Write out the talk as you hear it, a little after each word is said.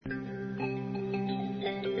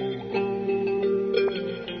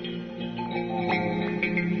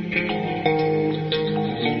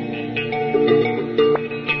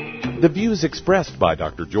The views expressed by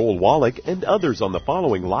Dr. Joel Wallach and others on the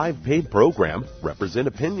following live paid program represent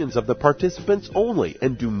opinions of the participants only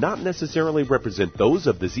and do not necessarily represent those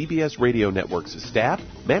of the ZBS Radio Network's staff,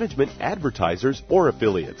 management, advertisers, or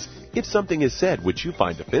affiliates. If something is said which you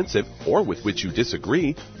find offensive or with which you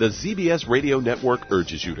disagree, the ZBS Radio Network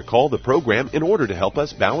urges you to call the program in order to help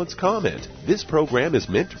us balance comment. This program is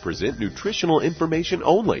meant to present nutritional information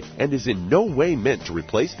only and is in no way meant to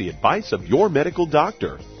replace the advice of your medical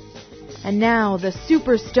doctor. And now, the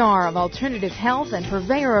superstar of alternative health and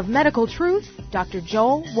purveyor of medical truth, Dr.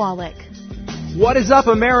 Joel Wallach. What is up,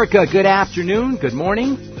 America? Good afternoon, good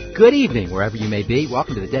morning, good evening, wherever you may be.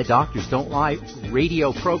 Welcome to the Dead Doctors Don't Lie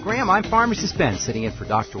radio program. I'm Pharmacist Ben, sitting in for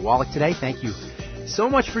Dr. Wallach today. Thank you so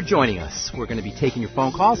much for joining us. We're going to be taking your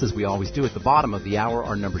phone calls, as we always do at the bottom of the hour.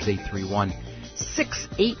 Our number is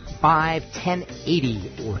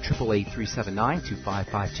 831-685-1080 or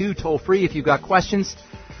 888-379-2552. Toll free if you've got questions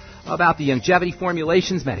about the longevity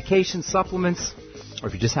formulations, medications, supplements, or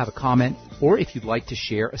if you just have a comment, or if you'd like to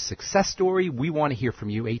share a success story, we want to hear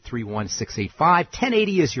from you.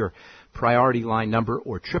 831-685-1080 is your priority line number,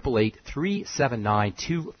 or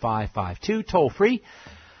 888-379-2552, toll free.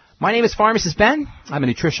 My name is Pharmacist Ben. I'm a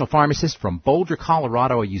nutritional pharmacist from Boulder,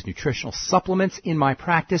 Colorado. I use nutritional supplements in my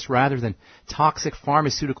practice rather than toxic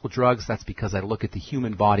pharmaceutical drugs. That's because I look at the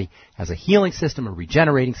human body as a healing system, a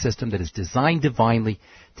regenerating system that is designed divinely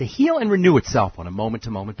to heal and renew itself on a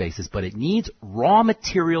moment-to-moment basis, but it needs raw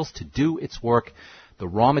materials to do its work. The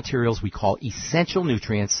raw materials we call essential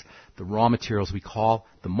nutrients, the raw materials we call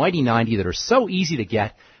the Mighty 90 that are so easy to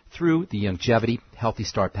get through the Longevity Healthy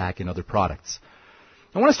Start Pack and other products.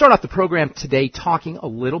 I want to start off the program today talking a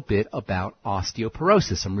little bit about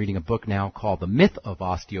osteoporosis. I'm reading a book now called The Myth of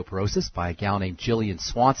Osteoporosis by a gal named Gillian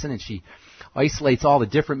Swanson, and she isolates all the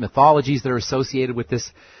different mythologies that are associated with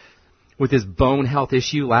this bone health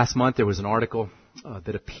issue. Last month there was an article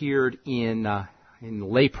that appeared in the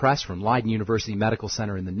lay press from Leiden University Medical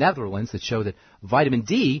Center in the Netherlands that showed that vitamin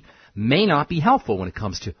D may not be helpful when it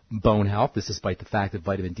comes to bone health. This despite the fact that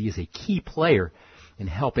vitamin D is a key player in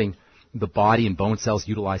helping the body and bone cells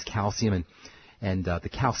utilize calcium, and the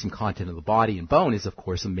calcium content of the body and bone is, of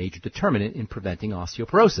course, a major determinant in preventing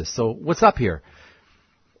osteoporosis. So what's up here?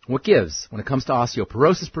 What gives? When it comes to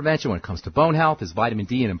osteoporosis prevention, when it comes to bone health, is vitamin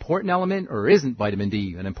D an important element, or isn't vitamin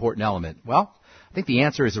D an important element? Well, I think the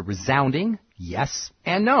answer is a resounding yes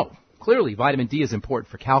and no. Clearly, vitamin D is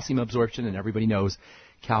important for calcium absorption, and everybody knows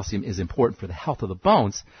calcium is important for the health of the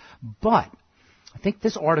bones, but I think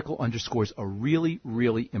this article underscores a really,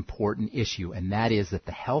 really important issue, and that is that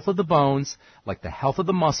the health of the bones, like the health of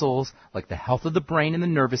the muscles, like the health of the brain and the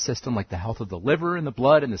nervous system, like the health of the liver and the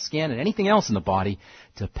blood and the skin and anything else in the body,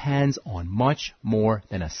 depends on much more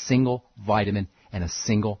than a single vitamin and a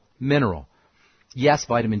single mineral. Yes,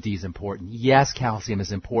 vitamin D is important. Yes, calcium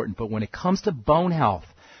is important. But when it comes to bone health,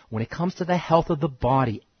 when it comes to the health of the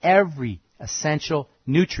body, every essential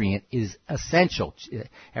nutrient is essential.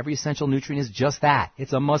 Every essential nutrient is just that.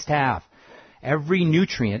 It's a must-have. Every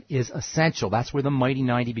nutrient is essential. That's where the Mighty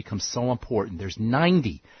 90 becomes so important. There's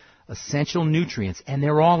 90 essential nutrients, and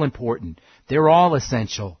they're all important. They're all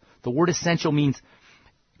essential. The word essential means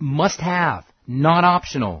must-have, not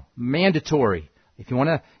optional, mandatory. If you want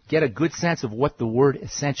to get a good sense of what the word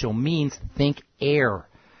essential means, think air.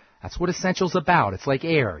 That's what essential's about. It's like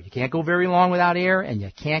air. You can't go very long without air, and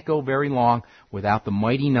you can't go very long without the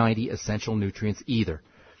Mighty 90 essential nutrients either.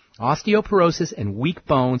 Osteoporosis and weak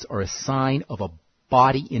bones are a sign of a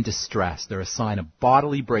body in distress. They're a sign of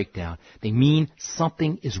bodily breakdown. They mean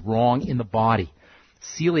something is wrong in the body.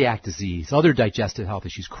 Celiac disease, other digestive health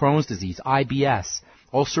issues, Crohn's disease, IBS,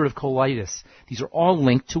 ulcerative colitis. These are all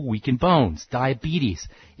linked to weakened bones. Diabetes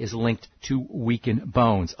is linked to weakened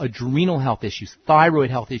bones. Adrenal health issues, thyroid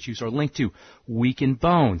health issues are linked to weakened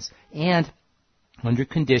bones. And under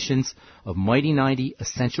conditions of Mighty 90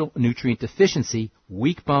 essential nutrient deficiency,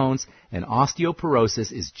 weak bones and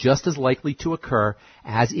osteoporosis is just as likely to occur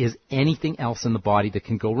as is anything else in the body that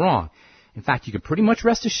can go wrong. In fact, you can pretty much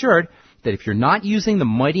rest assured that if you're not using the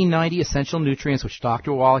Mighty 90 essential nutrients, which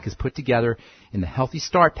Dr. Wallach has put together in the Healthy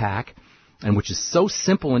Start Pack, and which is so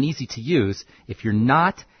simple and easy to use, if you're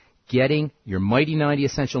not getting your Mighty 90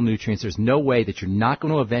 essential nutrients, there's no way that you're not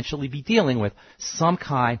going to eventually be dealing with some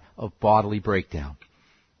kind of bodily breakdown.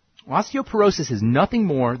 Osteoporosis is nothing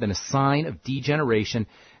more than a sign of degeneration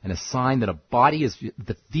and a sign that the body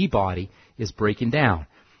is breaking down.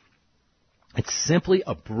 It's simply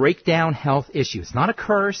a breakdown health issue. It's not a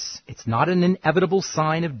curse. It's not an inevitable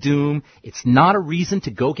sign of doom. It's not a reason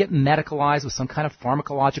to go get medicalized with some kind of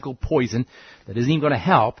pharmacological poison that isn't even going to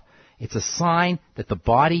help. It's a sign that the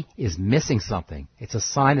body is missing something. It's a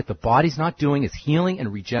sign that the body's not doing its healing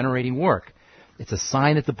and regenerating work. It's a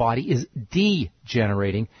sign that the body is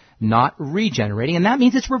degenerating, not regenerating, and that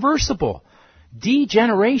means it's reversible.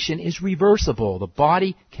 Degeneration is reversible. The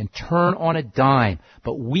body can turn on a dime,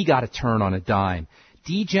 but we got to turn on a dime.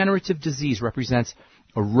 Degenerative disease represents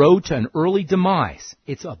a road to an early demise.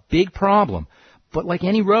 It's a big problem, but like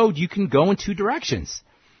any road, you can go in two directions.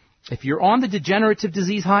 If you're on the degenerative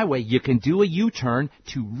disease highway, you can do a U-turn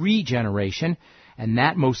to regeneration, and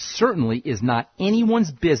that most certainly is not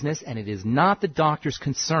anyone's business, and it is not the doctor's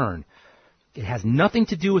concern. It has nothing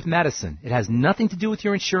to do with medicine. It has nothing to do with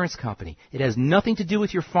your insurance company. It has nothing to do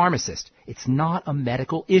with your pharmacist. It's not a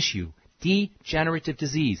medical issue. Degenerative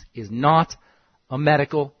disease is not a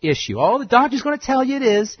medical issue. Oh, the doctor's going to tell you it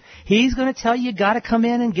is. He's going to tell you got to come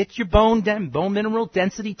in and get your bone mineral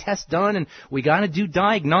density test done, and we got to do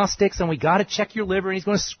diagnostics, and we got to check your liver, and he's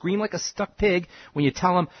going to scream like a stuck pig when you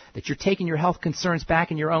tell him that you're taking your health concerns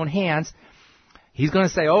back in your own hands. He's going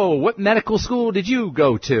to say, oh, what medical school did you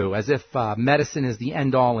go to? As if medicine is the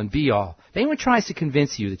end-all and be-all. If anyone tries to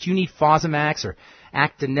convince you that you need Fosamax or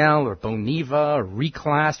Actonel or Boniva or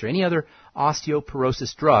Reclast or any other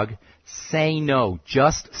osteoporosis drug, say no.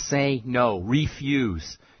 Just say no.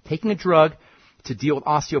 Refuse. Taking a drug to deal with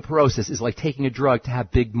osteoporosis is like taking a drug to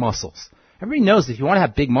have big muscles. Everybody knows that if you want to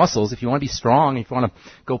have big muscles, if you want to be strong, if you want to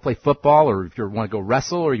go play football, or if you want to go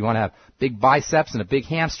wrestle, or you want to have big biceps and a big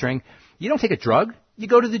hamstring, you don't take a drug. You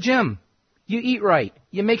go to the gym. You eat right.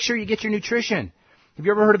 You make sure you get your nutrition. Have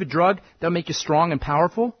you ever heard of a drug that'll make you strong and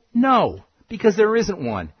powerful? No, because there isn't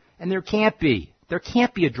one, and there can't be. There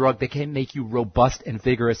can't be a drug that can make you robust and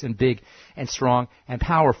vigorous and big and strong and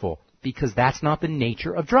powerful, because that's not the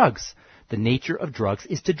nature of drugs. The nature of drugs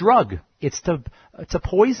is to drug. It's to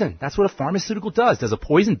poison. That's what a pharmaceutical does. Does a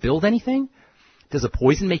poison build anything? Does a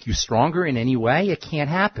poison make you stronger in any way? It can't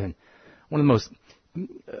happen. One of the most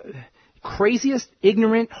craziest,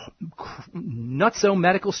 ignorant, nutso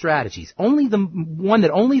medical strategies. Only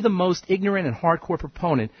the most ignorant and hardcore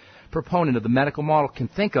proponent of the medical model can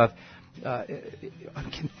think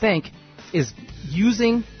is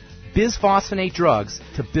using bisphosphonate drugs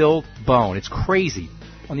to build bone. It's crazy.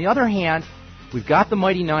 On the other hand, we've got the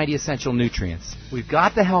Mighty 90 essential nutrients. We've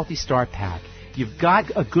got the Healthy Start Pack. You've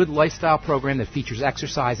got a good lifestyle program that features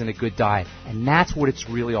exercise and a good diet. And that's what it's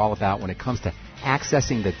really all about when it comes to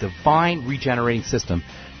accessing the divine regenerating system,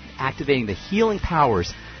 activating the healing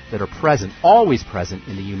powers that are present, always present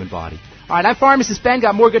in the human body. All right, I'm Pharmacist Ben.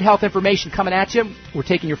 Got more good health information coming at you. We're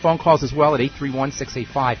taking your phone calls as well at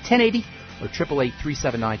 831-685-1080 or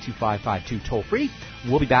 888-379-2552 toll free.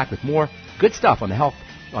 We'll be back with more good stuff on the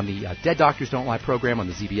Dead Doctors Don't Lie program on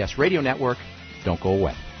the ZBS Radio Network. Don't go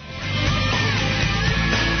away.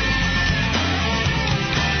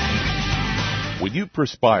 When you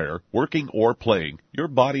perspire, working or playing, your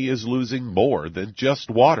body is losing more than just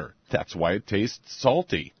water. That's why it tastes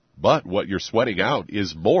salty. But what you're sweating out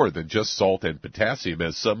is more than just salt and potassium,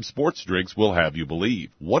 as some sports drinks will have you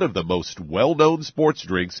believe. One of the most well-known sports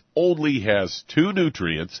drinks only has 2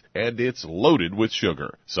 nutrients, and it's loaded with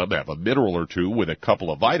sugar. Some have a mineral or 2 with a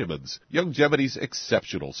couple of vitamins. Youngevity's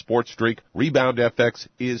exceptional sports drink, Rebound FX,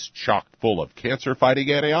 is chock full of cancer-fighting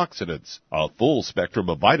antioxidants, a full spectrum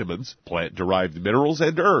of vitamins, plant-derived minerals,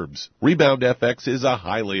 and herbs. Rebound FX is a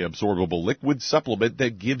highly absorbable liquid supplement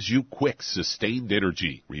that gives you quick, sustained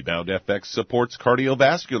energy. Rebound FX supports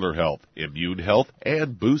cardiovascular health, immune health,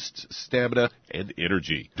 and boosts stamina and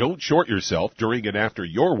energy. Don't short yourself during and after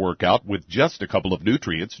your workout with just a couple of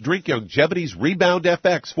nutrients. Drink Youngevity's Rebound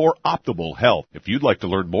FX for optimal health. If you'd like to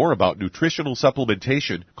learn more about nutritional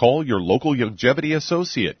supplementation, call your local Youngevity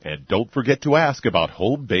associate, and don't forget to ask about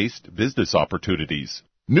home-based business opportunities.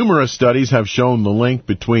 Numerous studies have shown the link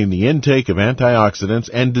between the intake of antioxidants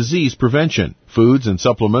and disease prevention. Foods and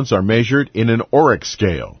supplements are measured in an ORAC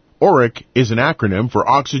scale. ORAC is an acronym for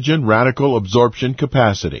Oxygen Radical Absorption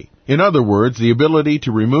Capacity. In other words, the ability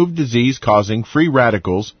to remove disease-causing free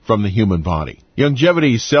radicals from the human body.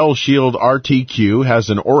 Youngevity's Cell Shield RTQ has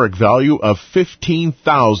an ORAC value of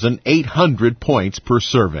 15,800 points per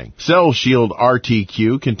serving. Cell Shield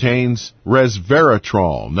RTQ contains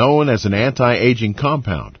resveratrol, known as an anti-aging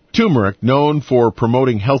compound. Turmeric, known for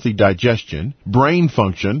promoting healthy digestion, brain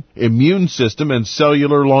function, immune system, and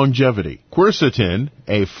cellular longevity. Quercetin,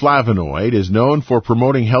 a flavonoid, is known for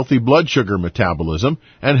promoting healthy blood sugar metabolism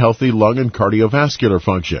and healthy lung and cardiovascular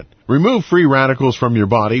function. Remove free radicals from your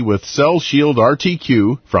body with Cell Shield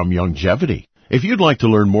RTQ from Youngevity. If you'd like to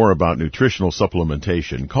learn more about nutritional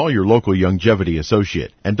supplementation, call your local Youngevity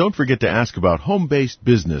associate, and don't forget to ask about home-based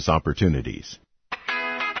business opportunities.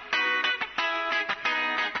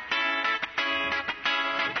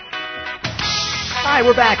 right,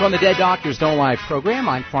 we're back on the Dead Doctors Don't Lie program.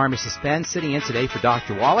 I'm Pharmacist Ben, sitting in today for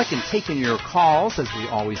Dr. Wallach and taking your calls, as we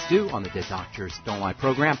always do on the Dead Doctors Don't Lie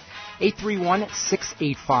program.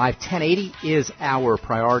 831-685-1080 is our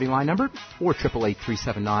priority line number, or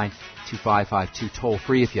 888-379-2552,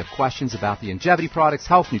 toll-free if you have questions about the longevity products,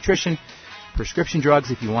 health, nutrition, prescription drugs.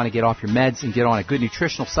 If you want to get off your meds and get on a good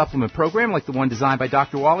nutritional supplement program like the one designed by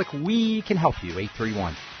Dr. Wallach, we can help you.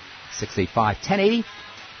 831-685-1080.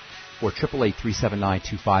 or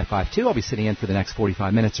 888-379-2552. I'll be sitting in for the next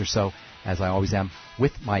 45 minutes or so, as I always am,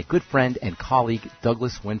 with my good friend and colleague,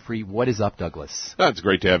 Douglas Winfrey. What is up, Douglas? It's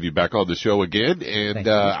great to have you back on the show again. And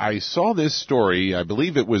I saw this story. I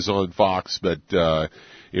believe it was on Fox, but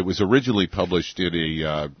it was originally published in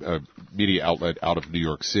a media outlet out of New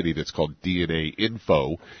York City that's called DNA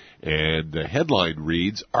Info. And the headline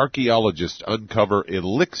reads, Archaeologists Uncover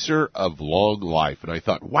Elixir of Long Life. And I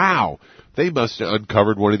thought, wow, they must have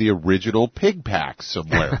uncovered one of the original pig packs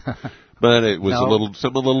somewhere. But it was a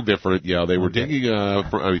little different. Yeah, they were digging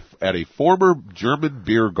at a former German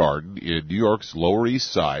beer garden in New York's Lower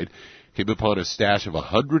East Side, came upon a stash of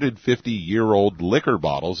 150-year-old liquor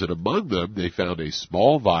bottles, and among them they found a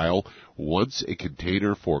small vial, once a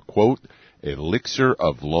container for, quote, elixir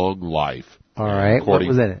of long life. All right, what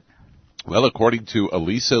was in it? Well, according to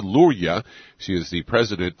Elisa Luria, she is the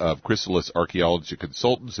president of Chrysalis Archaeology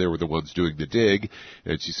Consultants. They were the ones doing the dig.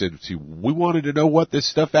 And she said, we wanted to know what this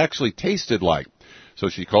stuff actually tasted like. So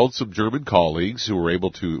she called some German colleagues who were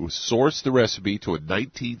able to source the recipe to a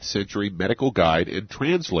 19th century medical guide and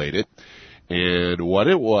translate it. And what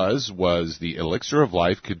it was the elixir of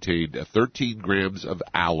life contained 13 grams of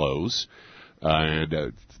aloes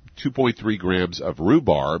and 2.3 grams of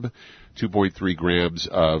rhubarb, 2.3 grams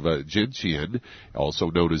of gentian, also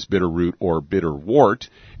known as bitter root or bitter wort,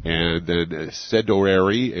 and then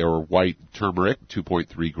cedorari or white turmeric,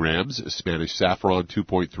 2.3 grams, Spanish saffron,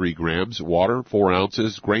 2.3 grams, water, 4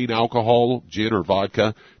 ounces, grain alcohol, gin or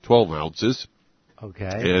vodka, 12 ounces. Okay.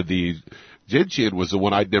 And the gentian was the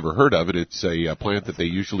one I'd never heard of, and it's a plant that they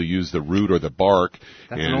usually use the root or the bark.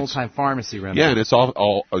 That's an old-time pharmacy remedy. Yeah, and it's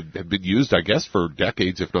all been used, I guess, for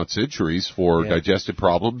decades, if not centuries, for digestive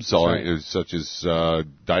problems, such as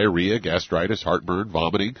diarrhea, gastritis, heartburn,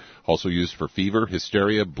 vomiting. Also used for fever,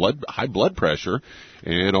 hysteria, high blood pressure,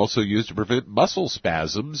 and also used to prevent muscle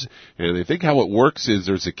spasms. And I think how it works is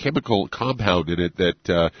there's a chemical compound in it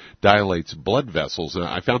that dilates blood vessels. And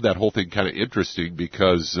I found that whole thing kind of interesting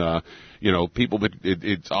because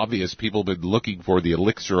it's obvious people have been looking for the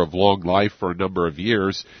elixir of long life for a number of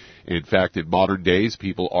years. In fact, in modern days,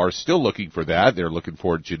 people are still looking for that. They're looking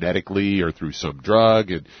for it genetically or through some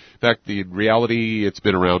drug. And in fact, in reality, it's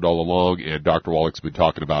been around all along, and Dr. Wallach's been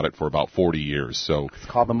talking about it for about 40 years. So it's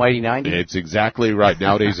called the Mighty 90? It's exactly right.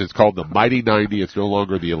 Nowadays, it's called the Mighty 90. It's no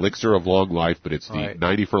longer the elixir of long life, but it's the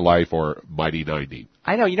 90 for life or Mighty 90.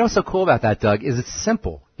 I know. You know what's so cool about that, Doug, is it's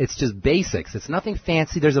simple. It's just basics. It's nothing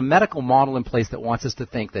fancy. There's a medical model in place that wants us to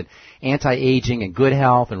think that anti-aging and good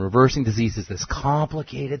health and reversing disease is this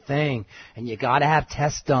complicated thing. And you got to have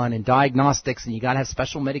tests done and diagnostics, and you got to have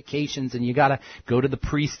special medications, and you got to go to the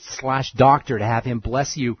priest/doctor to have him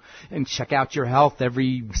bless you and check out your health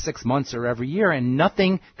every 6 months or every year. And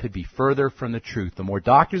nothing could be further from the truth. The more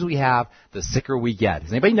doctors we have, the sicker we get.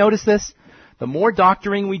 Has anybody noticed this? The more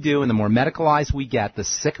doctoring we do and the more medicalized we get, the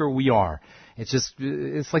sicker we are.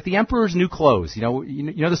 It's like the emperor's new clothes. You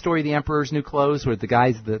know the story of the emperor's new clothes where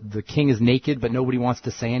the king is naked but nobody wants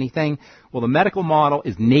to say anything? Well, the medical model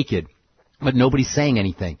is naked but nobody's saying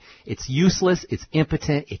anything. It's useless. It's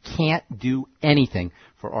impotent. It can't do anything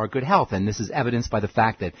for our good health. And this is evidenced by the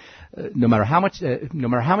fact that no matter how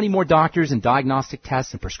many more doctors and diagnostic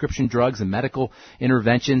tests and prescription drugs and medical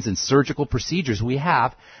interventions and surgical procedures we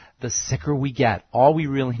have, the sicker we get. All we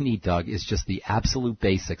really need, Doug, is just the absolute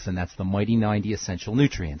basics, and that's the Mighty 90 essential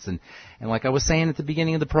nutrients. And like I was saying at the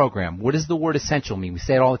beginning of the program, what does the word essential mean? We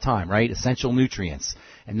say it all the time, right? Essential nutrients.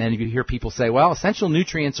 And then you hear people say, well, essential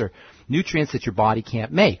nutrients are nutrients that your body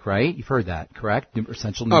can't make, right? You've heard that, correct?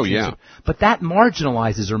 Essential nutrients. Oh, yeah. But that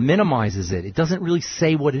marginalizes or minimizes it. It doesn't really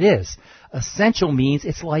say what it is. Essential means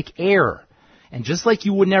it's like air. And just like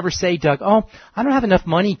you would never say, Doug, oh, I don't have enough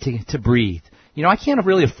money to breathe. You know, I can't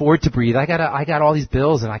really afford to breathe. I got all these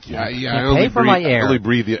bills, and I can't pay for my air. I only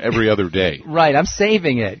breathe every other day. Right, I'm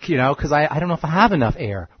saving it, because I don't know if I have enough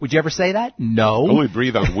air. Would you ever say that? No. I only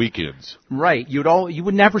breathe on weekends. Right. You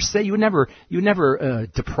would never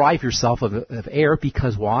deprive yourself of air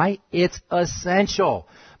because why? It's essential.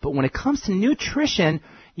 But when it comes to nutrition,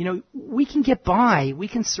 we can get by, we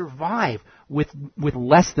can survive with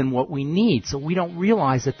less than what we need. So we don't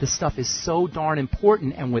realize that this stuff is so darn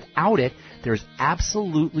important, and without it, there's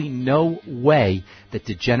absolutely no way that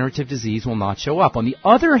degenerative disease will not show up. On the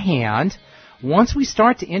other hand, once we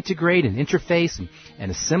start to integrate and interface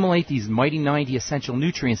and assimilate these mighty 90 essential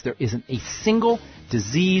nutrients, there isn't a single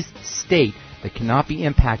disease state that cannot be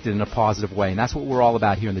impacted in a positive way. And that's what we're all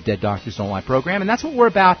about here in the Dead Doctors Don't Lie program. And that's what we're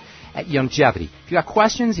about at Youngevity. If you've got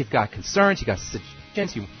questions, you've got concerns, you've got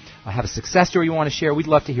suggestions, you have a success story you want to share, we'd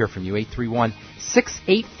love to hear from you.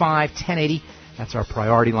 831-685-1080. That's our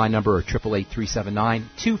priority line number, or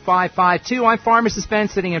 888-379-2552. I'm Pharmacist Ben,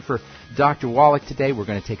 sitting in for Dr. Wallach today. We're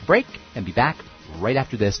going to take a break and be back right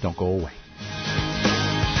after this. Don't go away.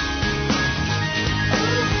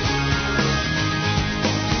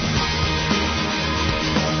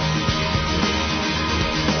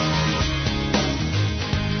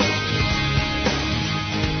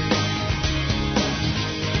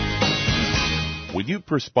 When you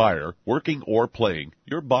perspire, working or playing,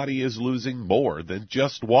 your body is losing more than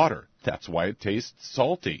just water. That's why it tastes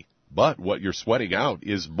salty. But what you're sweating out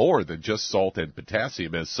is more than just salt and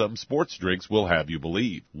potassium, as some sports drinks will have you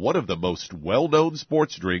believe. One of the most well-known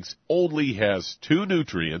sports drinks only has 2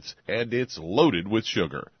 nutrients, and it's loaded with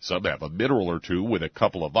sugar. Some have a mineral or 2 with a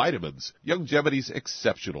couple of vitamins. Youngevity's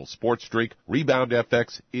exceptional sports drink, Rebound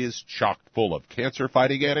FX, is chock full of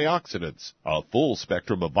cancer-fighting antioxidants, a full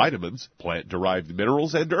spectrum of vitamins, plant-derived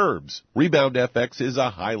minerals, and herbs. Rebound FX is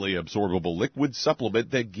a highly absorbable liquid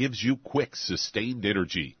supplement that gives you quick, sustained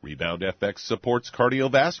energy. Rebound FX supports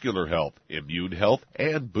cardiovascular health, immune health,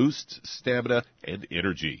 and boosts stamina and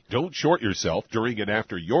energy. Don't short yourself during and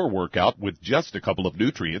after your workout with just a couple of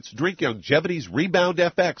nutrients. Drink Youngevity's Rebound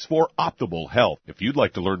FX for optimal health. If you'd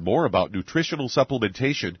like to learn more about nutritional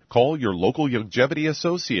supplementation, call your local Youngevity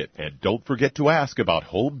associate, and don't forget to ask about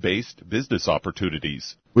home-based business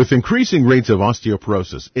opportunities. With increasing rates of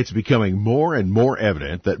osteoporosis, it's becoming more and more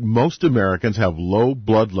evident that most Americans have low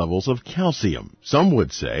blood levels of calcium. Some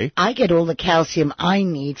would say, I get all the calcium I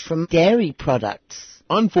need from dairy products.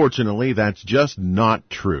 Unfortunately, that's just not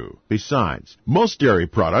true. Besides, most dairy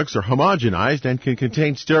products are homogenized and can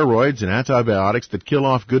contain steroids and antibiotics that kill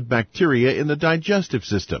off good bacteria in the digestive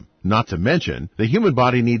system. Not to mention, the human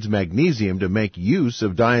body needs magnesium to make use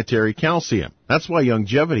of dietary calcium. That's why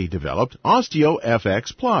Youngevity developed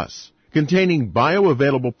OsteoFX Plus, containing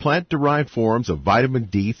bioavailable plant-derived forms of vitamin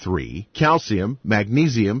D3, calcium,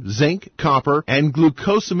 magnesium, zinc, copper, and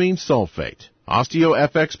glucosamine sulfate.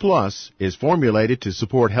 OsteoFX Plus is formulated to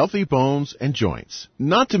support healthy bones and joints.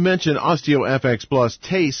 Not to mention, OsteoFX Plus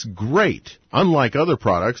tastes great, unlike other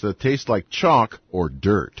products that taste like chalk or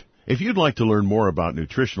dirt. If you'd like to learn more about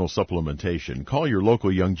nutritional supplementation, call your local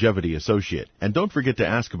Youngevity associate, and don't forget to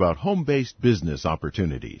ask about home-based business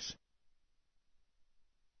opportunities.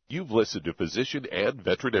 You've listened to physician and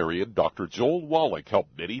veterinarian Dr. Joel Wallach help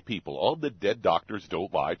many people on the Dead Doctors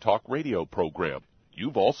Don't Lie talk radio program.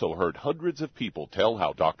 You've also heard hundreds of people tell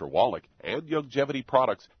how Dr. Wallach and Youngevity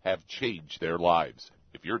products have changed their lives.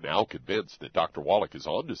 If you're now convinced that Dr. Wallach is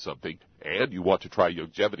onto something and you want to try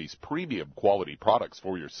Youngevity's premium quality products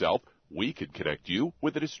for yourself, we can connect you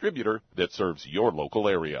with a distributor that serves your local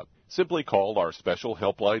area. Simply call our special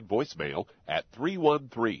helpline voicemail at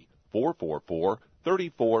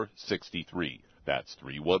 313-444-3463. That's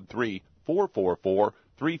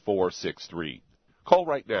 313-444-3463. Call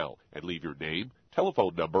right now and leave your name,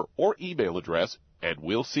 telephone number, or email address, and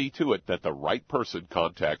we'll see to it that the right person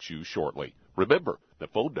contacts you shortly. Remember, the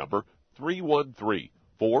phone number,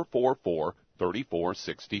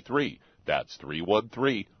 313-444-3463. That's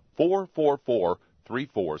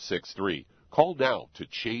 313-444-3463. Call now to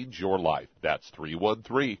change your life. That's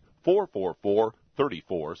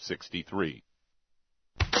 313-444-3463.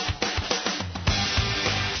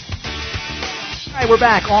 All right, we're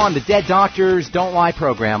back on the Dead Doctors Don't Lie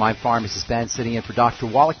program. I'm Pharmacist Ben, sitting in for Dr.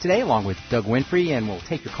 Wallach today, along with Doug Winfrey, and we'll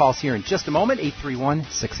take your calls here in just a moment,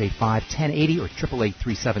 831-685-1080 or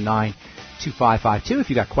 888-379-2552. If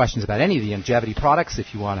you've got questions about any of the Youngevity products,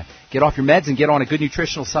 if you want to get off your meds and get on a good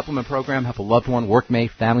nutritional supplement program, help a loved one,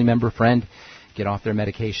 workmate, family member, friend, get off their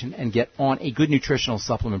medication and get on a good nutritional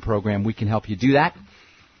supplement program, we can help you do that.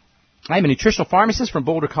 I'm a nutritional pharmacist from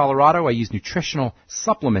Boulder, Colorado. I use nutritional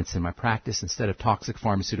supplements in my practice instead of toxic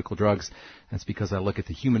pharmaceutical drugs. That's because I look at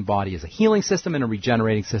the human body as a healing system and a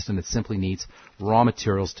regenerating system that simply needs raw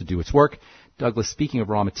materials to do its work. Douglas, speaking of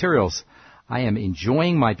raw materials, I am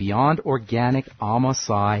enjoying my Beyond Organic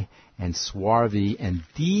Amasai and Swarthy and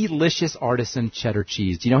delicious artisan cheddar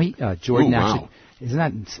cheese. Do you know Jordan Isn't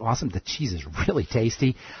that awesome? The cheese is really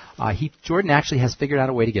tasty. Jordan actually has figured out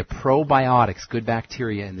a way to get probiotics, good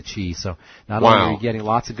bacteria in the cheese. So not only are you getting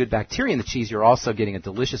lots of good bacteria in the cheese, you're also getting a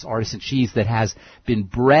delicious artisan cheese that has been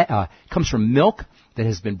bred, comes from milk that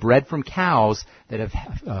has been bred from cows that have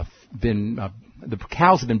the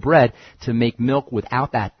cows have been bred to make milk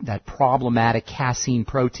without that problematic casein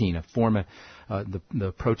protein, a form of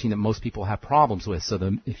the protein that most people have problems with. So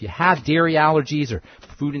if you have dairy allergies or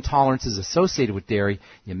food intolerances associated with dairy,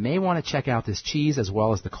 you may want to check out this cheese as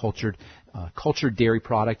well as the cultured dairy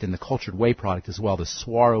product and the cultured whey product as well, the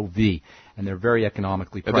Swaro V. And they're very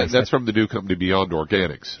economically priced. That's from the new company Beyond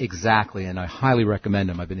Organics. Exactly, and I highly recommend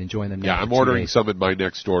them. I've been enjoying them now. Yeah, I'm ordering some in my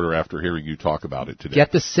next order after hearing you talk about it today.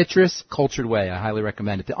 Get the citrus cultured whey. I highly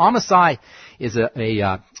recommend it. The Amasai is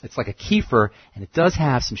it's like a kefir, and it does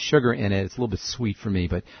have some sugar in it. It's a little bit sweet for me,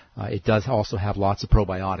 but it does also have lots of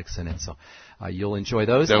probiotics in it. So you'll enjoy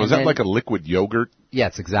those. Now, is that like a liquid yogurt? Yeah,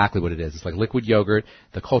 it's exactly what it is. It's like liquid yogurt.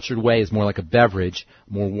 The cultured whey is more like a beverage,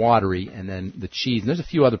 more watery, and then the cheese. And there's a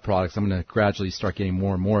few other products. I'm going to gradually start getting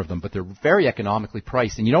more and more of them, but they're very economically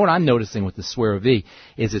priced. And you know what I'm noticing with the Swaro V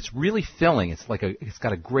is it's really filling. It's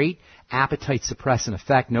got a great appetite suppressant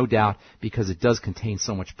effect, no doubt, because it does contain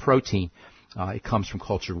so much protein. It comes from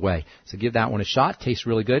cultured whey. So give that one a shot. Tastes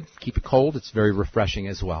really good. Keep it cold. It's very refreshing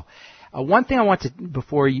as well. One thing I want to,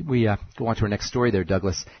 before we go on to our next story there,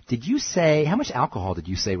 Douglas, did you say, how much alcohol did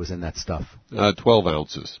you say was in that stuff? 12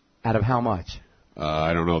 ounces. Out of how much?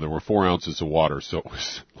 I don't know. There were 4 ounces of water, so it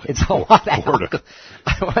was like it's a lot of alcohol.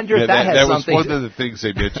 I wonder if that has something. That was one of the things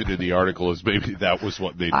they mentioned in the article is maybe that was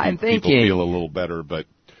what made people feel a little better, but.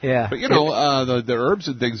 Yeah. But, the herbs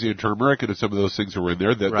and things, the turmeric and some of those things that were in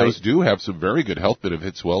there, those do have some very good health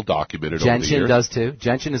benefits, well documented over the years. Gentian does too.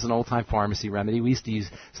 Gentian is an old-time pharmacy remedy. We used to use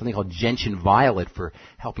something called gentian violet for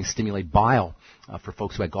helping stimulate bile for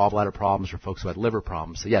folks who had gallbladder problems or folks who had liver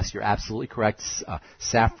problems. So, yes, you're absolutely correct. Did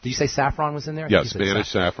you say saffron was in there? Yeah, Spanish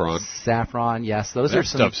saffron. Saffron, yes. That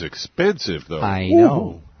stuff's expensive, though. I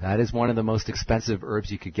know. That is one of the most expensive herbs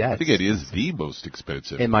you could get. I think it is the most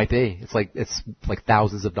expensive. It might be. It's like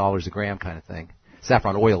thousands of dollars a gram kind of thing.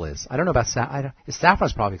 Saffron oil is. I don't know about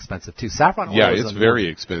saffron's probably expensive too. Saffron oil. Yeah, it's very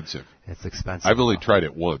expensive. It's expensive. I've only tried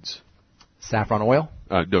it once. Saffron oil?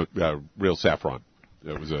 No, real saffron.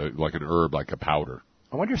 It was like an herb, like a powder.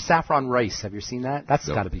 I wonder if saffron rice. Have you seen that? That's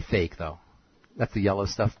got to be fake, though. That's the yellow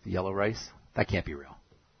stuff, the yellow rice. That can't be real.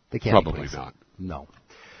 They can't. Probably not. No.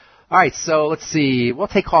 All right, so let's see. We'll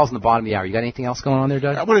take calls in the bottom of the hour. You got anything else going on there,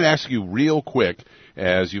 Doug? I wanted to ask you real quick,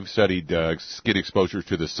 as you've studied skin exposure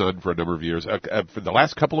to the sun for a number of years. For the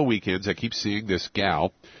last couple of weekends, I keep seeing this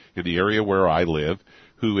gal in the area where I live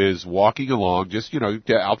who is walking along, just,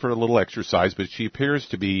 out for a little exercise, but she appears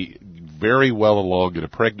to be very well along in a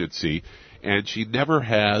pregnancy, and she never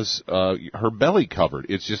has her belly covered.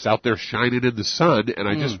 It's just out there shining in the sun, and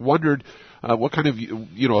I just wondered what kind of,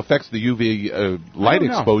 effects the UV light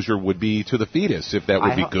exposure would be to the fetus, if that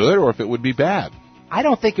would be good or if it would be bad. I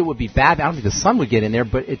don't think it would be bad. I don't think the sun would get in there,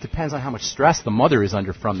 but it depends on how much stress the mother is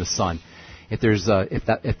under from the sun. If there's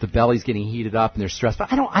if the belly's getting heated up and there's stress,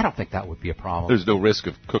 but I don't think that would be a problem. There's no risk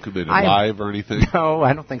of cooking it alive or anything. No,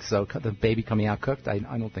 I don't think so. The baby coming out cooked, I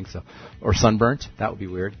don't think so. Or sunburnt, that would be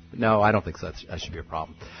weird. No, I don't think so. That should be a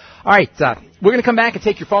problem. All right, we're going to come back and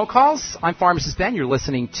take your phone calls. I'm Pharmacist Ben. You're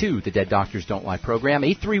listening to the Dead Doctors Don't Lie program.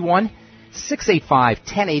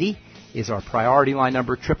 831-685-1080 is our priority line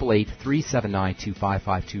number.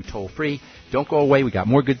 888-379-2552 toll free. Don't go away. We got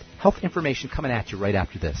more good health information coming at you right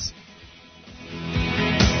after this.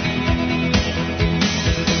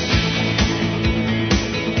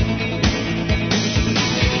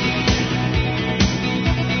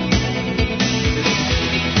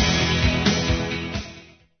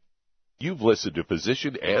 You've listened to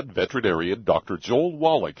physician and veterinarian Dr. Joel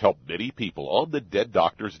Wallach help many people on the Dead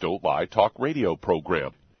Doctors Don't Lie talk radio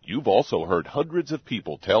program. You've also heard hundreds of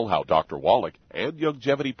people tell how Dr. Wallach and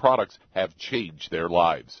Youngevity products have changed their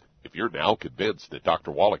lives. If you're now convinced that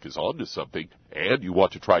Dr. Wallach is onto something and you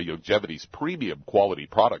want to try Youngevity's premium quality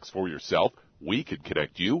products for yourself, we can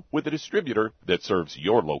connect you with a distributor that serves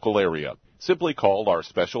your local area. Simply call our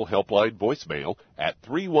special helpline voicemail at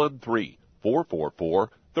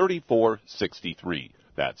 313-444-3463.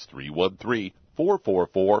 That's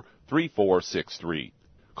 313-444-3463.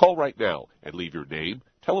 Call right now and leave your name,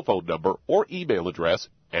 telephone number, or email address,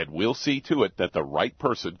 and we'll see to it that the right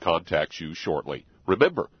person contacts you shortly.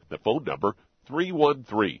 Remember, the phone number,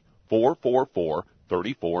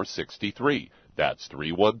 313-444-3463. That's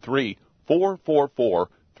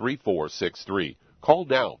 313-444-3463. Call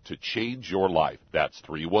now to change your life. That's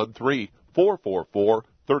 313-444-3463.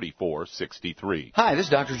 3463. Hi, this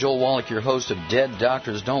is Dr. Joel Wallach, your host of Dead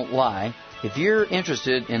Doctors Don't Lie. If you're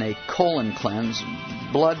interested in a colon cleanse,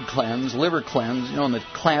 blood cleanse, liver cleanse, in the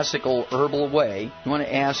classical herbal way, you want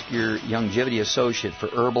to ask your Youngevity associate for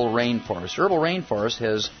Herbal Rainforest. Herbal Rainforest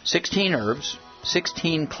has 16 herbs,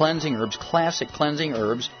 16 cleansing herbs, classic cleansing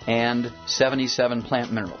herbs, and 77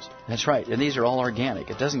 plant minerals. That's right, and these are all organic.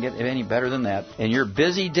 It doesn't get any better than that. In your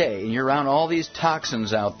busy day, and you're around all these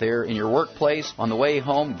toxins out there in your workplace, on the way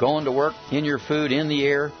home, going to work, in your food, in the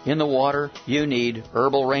air, in the water, you need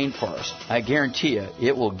Herbal Rainforest. I guarantee you,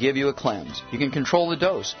 it will give you a cleanse. You can control the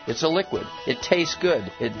dose. It's a liquid. It tastes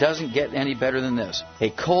good. It doesn't get any better than this. A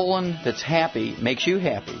colon that's happy makes you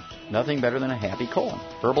happy. Nothing better than a happy colon.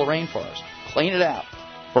 Herbal Rainforest. Clean it out.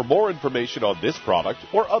 For more information on this product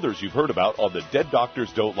or others you've heard about on the Dead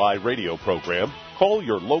Doctors Don't Lie radio program, call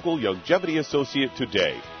your local Youngevity associate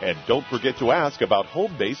today. And don't forget to ask about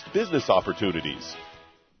home-based business opportunities.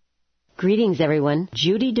 Greetings, everyone.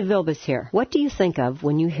 Judy DeVilbus here. What do you think of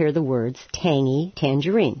when you hear the words tangy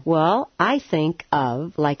tangerine? Well, I think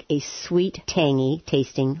of like a sweet, tangy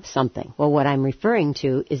tasting something. Well, what I'm referring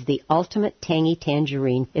to is the Ultimate Tangy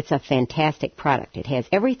Tangerine. It's a fantastic product. It has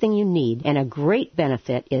everything you need, and a great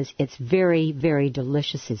benefit is it's very, very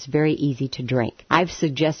delicious. It's very easy to drink. I've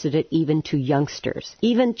suggested it even to youngsters.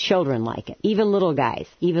 Even children like it. Even little guys.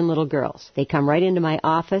 Even little girls. They come right into my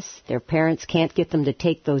office. Their parents can't get them to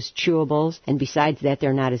take those chewables. And besides that,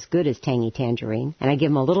 they're not as good as Tangy Tangerine. And I give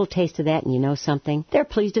them a little taste of that, and you know something? They're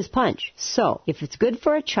pleased as punch. So, if it's good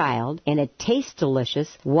for a child and it tastes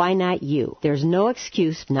delicious, why not you? There's no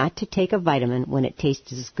excuse not to take a vitamin when it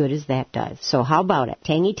tastes as good as that does. So how about it?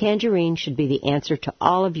 Tangy Tangerine should be the answer to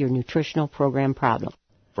all of your nutritional program problems.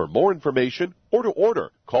 For more information or to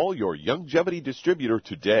order, call your Youngevity distributor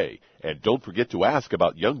today. And don't forget to ask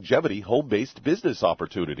about Youngevity home-based business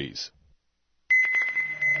opportunities.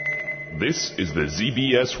 This is the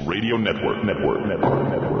ZBS Radio Network.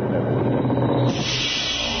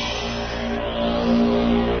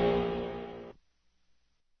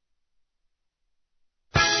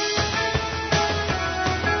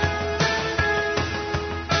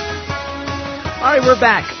 All right, we're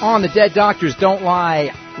back on the Dead Doctors Don't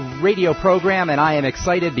Lie radio program, and I am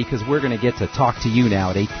excited because we're going to get to talk to you now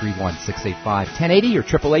at 831-685-1080 or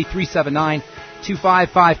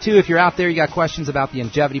 888-379-2552. If you're out there, you got questions about the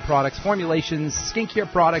Youngevity products, formulations,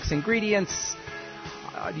 skincare products, ingredients,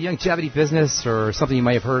 the Youngevity business, or something you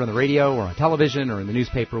may have heard on the radio or on television or in the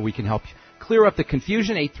newspaper, we can help clear up the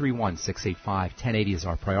confusion. 831-685-1080 is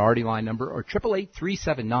our priority line number, or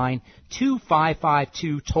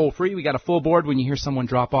 888-379-2552, toll free. We got a full board. When you hear someone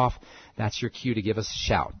drop off, that's your cue to give us a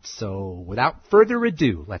shout. So without further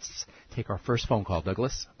ado, let's take our first phone call,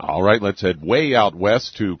 Douglas. All right, let's head way out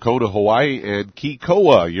west to Kona, Hawaii, and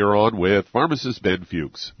Kikoa. You're on with pharmacist Ben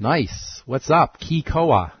Fuchs. Nice. What's up,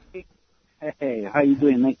 Kikoa? Hey, how you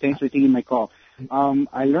doing, Mike? Thanks for taking my call.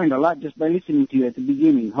 I learned a lot just by listening to you at the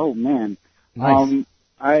beginning. Oh, man. Nice.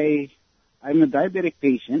 I'm a diabetic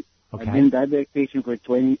patient. Okay. I've been a diabetic patient for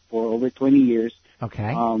over 20 years.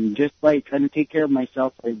 Okay. Just by trying to take care of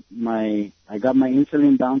myself, I got my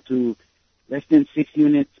insulin down to less than 6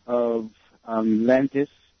 units of Lantus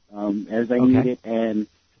as I need it, and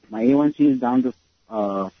my A1C is down to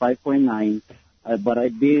 5.9. But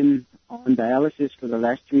I've been on dialysis for the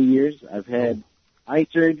last 3 years. I've had eye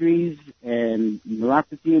surgeries and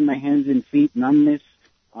neuropathy in my hands and feet, numbness,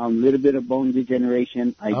 a little bit of bone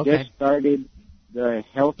degeneration. I just started the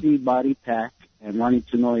Healthy Body Pack and wanted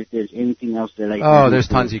to know if there's anything else that I can do. Oh, there's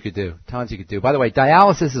tons you could do. By the way,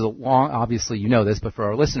 dialysis is obviously you know this, but for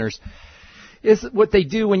our listeners, is what they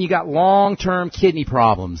do when you got long-term kidney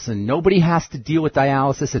problems. And nobody has to deal with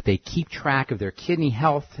dialysis if they keep track of their kidney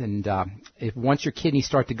health. And if once your kidneys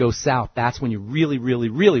start to go south, that's when you really, really,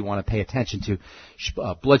 really want to pay attention to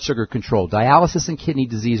blood sugar control. Dialysis and kidney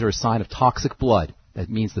disease are a sign of toxic blood. That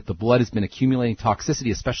means that the blood has been accumulating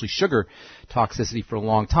toxicity, especially sugar toxicity, for a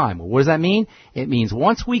long time. Well, what does that mean? It means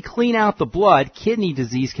once we clean out the blood, kidney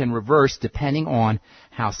disease can reverse depending on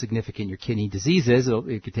how significant your kidney disease is.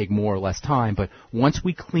 It could take more or less time, but once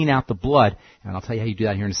we clean out the blood, and I'll tell you how you do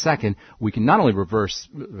that here in a second, we can not only reverse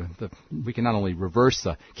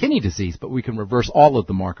kidney disease, but we can reverse all of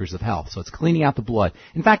the markers of health. So it's cleaning out the blood.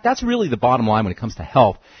 In fact, that's really the bottom line when it comes to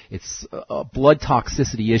health. It's a blood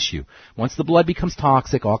toxicity issue. Once the blood becomes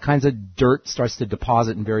toxic, all kinds of dirt starts to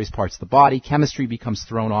deposit in various parts of the body. Chemistry becomes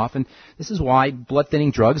thrown off, and this is why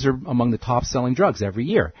blood-thinning drugs are among the top-selling drugs every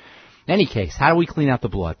year. In any case, how do we clean out the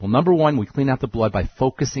blood? Well, number one, we clean out the blood by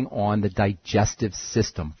focusing on the digestive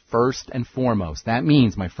system first and foremost. That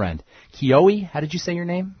means, my friend, Kikoa, how did you say your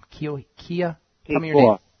name? Kikoa. Tell me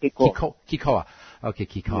your name. Kikoa. Okay,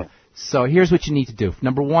 key call. Yeah. So here's what you need to do.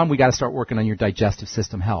 Number one, we got to start working on your digestive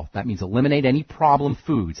system health. That means eliminate any problem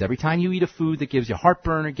foods. Every time you eat a food that gives you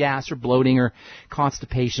heartburn or gas or bloating or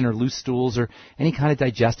constipation or loose stools or any kind of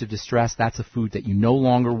digestive distress, that's a food that you no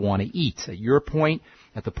longer want to eat. At your point,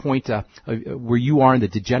 at the point where you are in the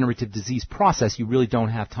degenerative disease process, you really don't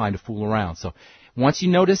have time to fool around. So once you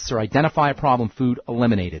notice or identify a problem food,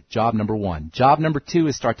 eliminate it. Job number one. Job number two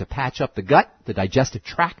is start to patch up the gut, the digestive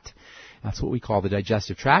tract. That's what we call the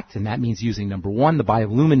digestive tract, and that means using, number one, the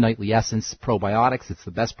Biolumin Nightly Essence probiotics. It's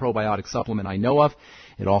the best probiotic supplement I know of.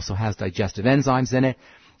 It also has digestive enzymes in it.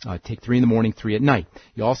 Take 3 in the morning, 3 at night.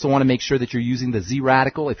 You also want to make sure that you're using the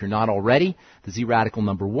Z-Radical if you're not already. The Z-Radical,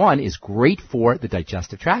 number one, is great for the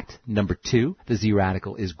digestive tract. Number two, the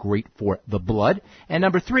Z-Radical is great for the blood. And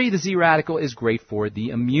number three, the Z-Radical is great for the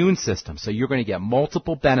immune system. So you're going to get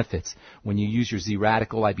multiple benefits when you use your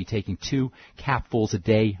Z-Radical. I'd be taking 2 capfuls a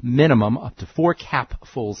day minimum, up to 4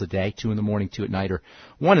 capfuls a day, 2 in the morning, 2 at night, or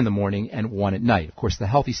 1 in the morning and 1 at night. Of course, the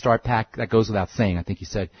Healthy Start Pack, that goes without saying. I think you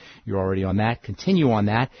said you're already on that. Continue on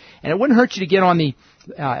that. And it wouldn't hurt you to get on the,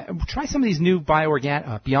 try some of these new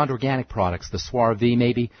Beyond Organic products, the Soirée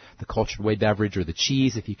maybe, the cultured whey beverage, or the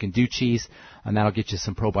cheese, if you can do cheese, and that'll get you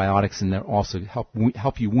some probiotics, and they'll also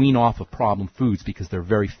help you wean off of problem foods because they're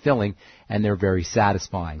very filling and they're very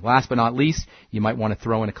satisfying. Last but not least, you might want to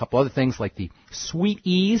throw in a couple other things like the Sweet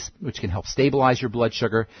Ease, which can help stabilize your blood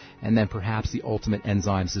sugar, and then perhaps the Ultimate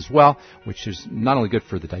Enzymes as well, which is not only good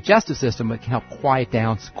for the digestive system, but can help quiet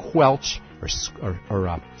down,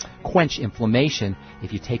 quench inflammation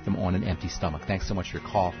if you take them on an empty stomach. Thanks so much for your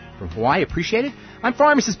call from Hawaii. Appreciate it. I'm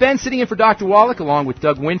Pharmacist Ben, sitting in for Dr. Wallach, along with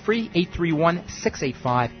Doug Winfrey.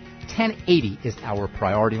 831-685-1080 is our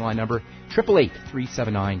priority line number.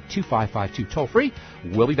 888-379-2552. Toll free.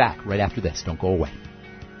 We'll be back right after this. Don't go away.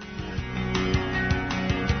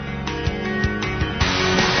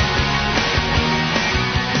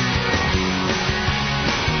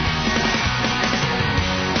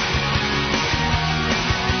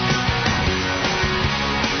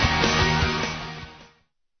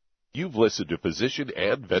 You've listened to physician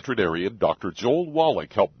and veterinarian Dr. Joel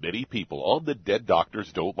Wallach help many people on the Dead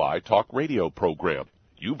Doctors Don't Lie talk radio program.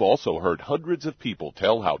 You've also heard hundreds of people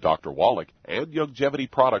tell how Dr. Wallach and Youngevity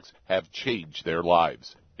products have changed their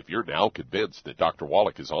lives. If you're now convinced that Dr.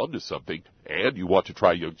 Wallach is onto something and you want to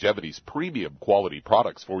try Youngevity's premium quality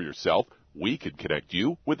products for yourself, we can connect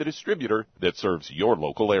you with a distributor that serves your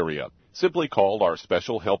local area. Simply call our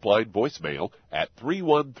special helpline voicemail at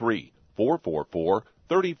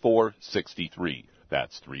 313-444-3463.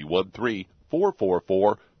 That's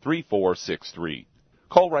 313-444-3463.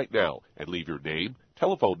 Call right now and leave your name,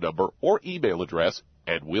 telephone number, or email address,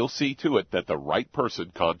 and we'll see to it that the right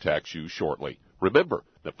person contacts you shortly. Remember,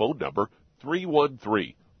 the phone number,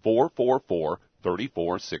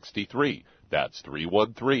 313-444-3463. That's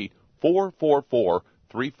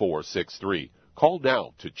 313-444-3463. Call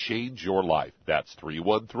now to change your life. That's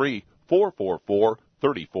 313-444-3463.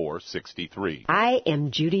 3463. I am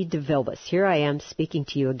Judy DeVilbus. Here I am speaking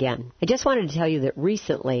to you again. I just wanted to tell you that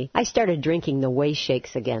recently I started drinking the Whey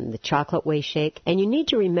Shakes again, the chocolate Whey Shake. And you need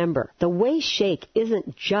to remember, the Whey Shake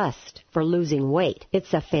isn't just for losing weight.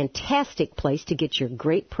 It's a fantastic place to get your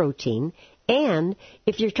great protein. And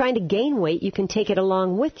if you're trying to gain weight, you can take it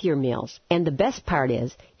along with your meals. And the best part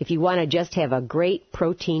is, if you want to just have a great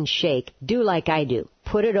protein shake, do like I do.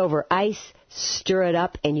 Put it over ice, stir it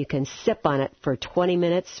up, and you can sip on it for 20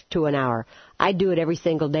 minutes to an hour. I do it every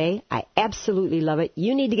single day. I absolutely love it.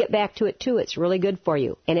 You need to get back to it, too. It's really good for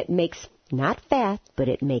you. And it makes not fat, but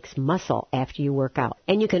it makes muscle after you work out.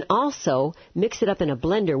 And you can also mix it up in a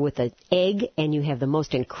blender with an egg, and you have the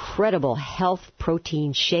most incredible health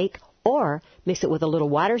protein shake. Or mix it with a little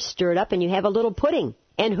water, stir it up, and you have a little pudding.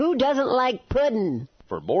 And who doesn't like pudding?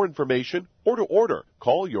 For more information or to order,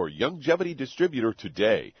 call your Youngevity distributor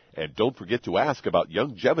today. And don't forget to ask about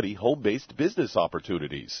Youngevity home-based business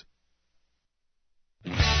opportunities.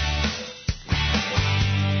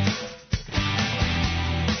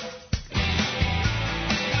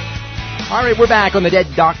 All right, we're back on the Dead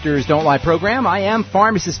Doctors Don't Lie program. I am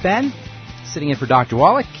Pharmacist Ben, sitting in for Dr.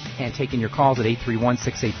 Wallach, and taking your calls at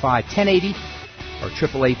 831-685-1080 or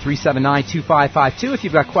 888-379-2552. If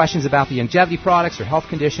you've got questions about the Youngevity products or health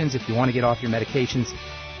conditions, if you want to get off your medications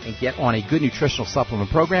and get on a good nutritional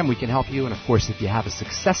supplement program, we can help you. And, of course, if you have a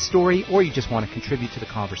success story or you just want to contribute to the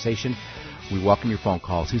conversation, we welcome your phone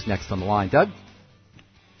calls. Who's next on the line? Doug?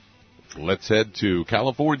 Let's head to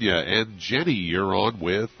California. And Jenny, you're on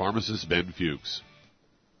with Pharmacist Ben Fuchs.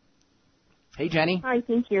 Hey, Jenny. Hi,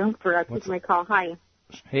 thank you for taking my call. Hi.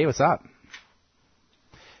 Hey, what's up?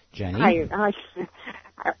 Jenny? Hi.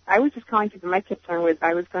 I was just calling because my concern was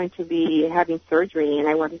I was going to be having surgery, and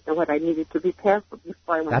I wanted to know what I needed to prepare for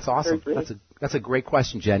before I went to surgery. That's awesome. That's a great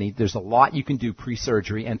question, Jenny. There's a lot you can do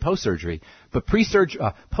pre-surgery and post-surgery, but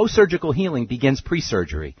post-surgical healing begins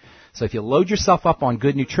pre-surgery. So if you load yourself up on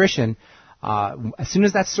good nutrition, as soon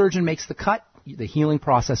as that surgeon makes the cut, the healing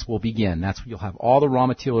process will begin. That's when you'll have all the raw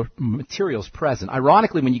materials present.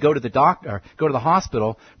 Ironically, when you go to the doctor, go to the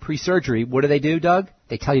hospital pre-surgery, what do, Doug?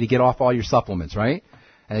 They tell you to get off all your supplements, right?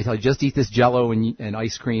 And they tell you just eat this Jell-O and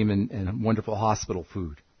ice cream and wonderful hospital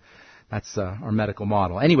food. That's our medical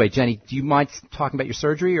model. Anyway, Jenny, do you mind talking about your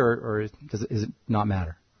surgery, or does it not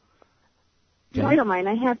matter? No, I don't mind.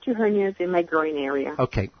 I have 2 hernias in my groin area.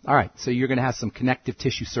 Okay. All right. So you're going to have some connective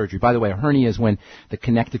tissue surgery. By the way, a hernia is when the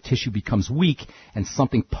connective tissue becomes weak and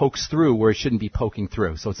something pokes through where it shouldn't be poking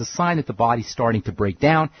through. So it's a sign that the body's starting to break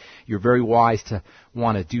down. You're very wise to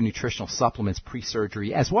want to do nutritional supplements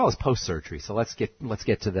pre-surgery as well as post-surgery. So let's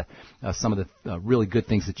get to the some of the really good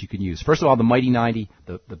things that you can use. First of all, the Mighty 90,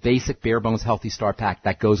 the basic bare bones healthy start pack,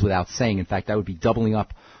 that goes without saying. In fact, that would be doubling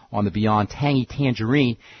up on the Beyond Tangy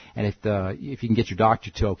Tangerine, and if you can get your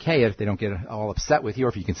doctor to okay it, if they don't get all upset with you, or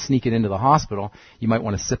if you can sneak it into the hospital, you might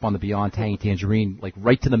want to sip on the Beyond Tangy Tangerine like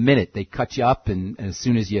right to the minute. They cut you up, and as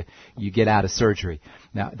soon as you get out of surgery.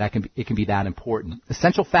 Now it can be that important.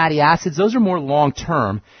 Essential fatty acids, those are more long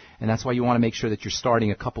term, and that's why you want to make sure that you're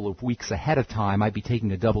starting a couple of weeks ahead of time. I'd be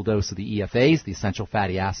taking a double dose of the EFAs, the essential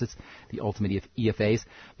fatty acids, the ultimate EFAs,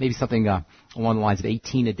 maybe something along the lines of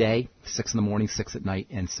 18 a day, 6 in the morning, 6 at night,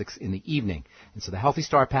 and 6 in the evening. And so the Healthy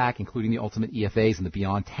Start Pack, including the ultimate EFAs and the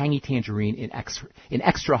Beyond Tangy Tangerine in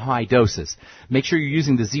extra high doses. Make sure you're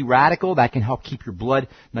using the Z-Radical. That can help keep your blood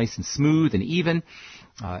nice and smooth and even.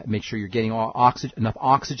 Make sure you're getting enough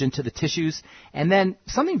oxygen to the tissues. And then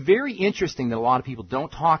something very interesting that a lot of people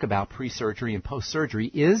don't talk about pre-surgery and post-surgery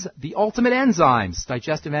is the ultimate enzymes,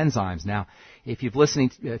 digestive enzymes. Now, if you've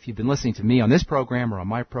been listening to me on this program or on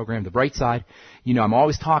my program, The Bright Side, you know I'm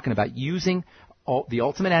always talking about using the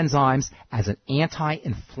ultimate enzymes as an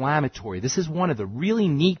anti-inflammatory. This is one of the really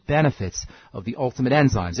neat benefits of the ultimate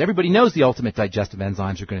enzymes. Everybody knows the ultimate digestive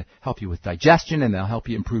enzymes are going to help you with digestion, and they'll help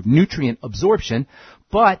you improve nutrient absorption.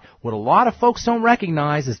 But what a lot of folks don't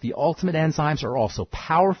recognize is the ultimate enzymes are also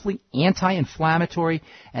powerfully anti-inflammatory,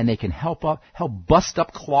 and they can help bust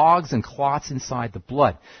up clogs and clots inside the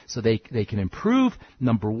blood. So they can improve,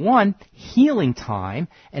 number 1, healing time,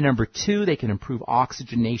 and number 2, they can improve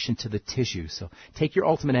oxygenation to the tissue. So take your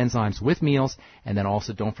ultimate enzymes with meals, and then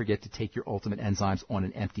also don't forget to take your ultimate enzymes on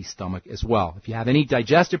an empty stomach as well. If you have any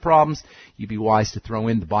digestive problems, you'd be wise to throw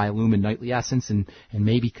in the Biolumin Nightly Essence and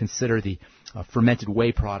maybe consider the fermented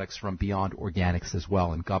whey products from Beyond Organics as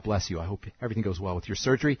well. And God bless you. I hope everything goes well with your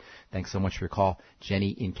surgery. Thanks so much for your call, Jenny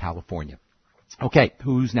in California. Okay,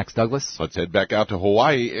 who's next, Douglas? Let's head back out to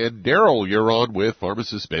Hawaii. And Daryl, you're on with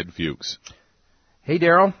pharmacist Ben Fuchs. Hey,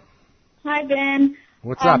 Daryl. Hi, Ben.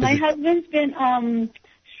 What's up? My husband's been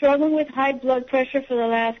struggling with high blood pressure for the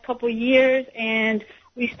last couple of years, and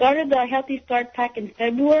we started the Healthy Start Pack in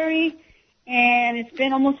February. And it's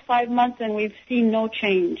been almost 5 months, and we've seen no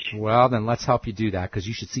change. Well, then let's help you do that, because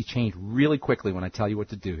you should see change really quickly when I tell you what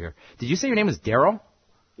to do here. Did you say your name was Daryl?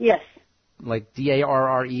 Yes. Like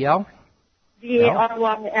D-A-R-R-E-L?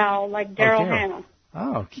 D-A-R-Y-L, like Daryl Hannah.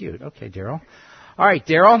 Oh, cute. Okay, Daryl. All right,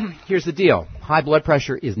 Daryl, here's the deal. High blood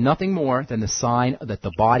pressure is nothing more than the sign that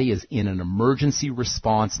the body is in an emergency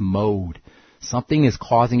response mode. Something is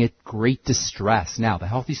causing it great distress. Now, the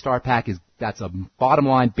Healthy Start Pack that's a bottom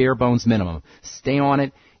line, bare bones minimum. Stay on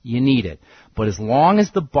it. You need it. But as long as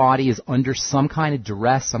the body is under some kind of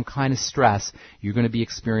duress, some kind of stress, you're going to be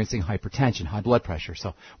experiencing hypertension, high blood pressure.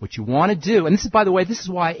 So what you want to do, and this is, by the way, this is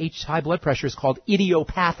why high blood pressure is called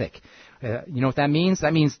idiopathic. You know what that means?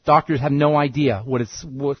 That means doctors have no idea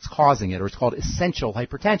what's causing it, or it's called essential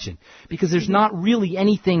hypertension, because there's not really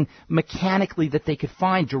anything mechanically that they could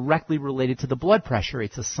find directly related to the blood pressure.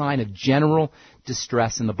 It's a sign of general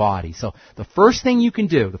distress in the body. So the first thing you can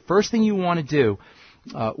do, the first thing you want to do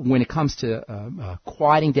when it comes to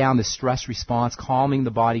quieting down the stress response, calming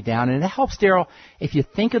the body down, and it helps, Daryl, if you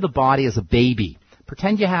think of the body as a baby.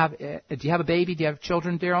 Pretend you have, do you have a baby? Do you have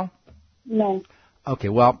children, Daryl? No. Okay,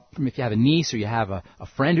 well, if you have a niece or you have a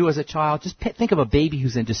friend who has a child, just think of a baby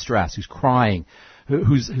who's in distress, who's crying,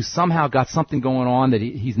 who's somehow got something going on that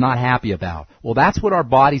he's not happy about. Well, that's what our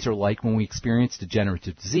bodies are like when we experience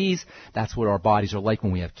degenerative disease. That's what our bodies are like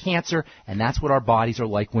when we have cancer. And that's what our bodies are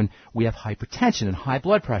like when we have hypertension and high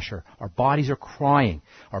blood pressure. Our bodies are crying.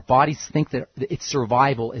 Our bodies think that its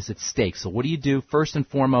survival is at stake. So what do? First and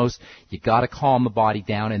foremost, you got to calm the body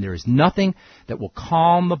down. And there is nothing that will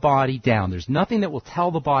calm the body down. There's nothing that will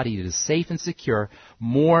tell the body it is safe and secure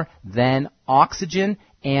more than oxygen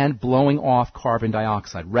and blowing off carbon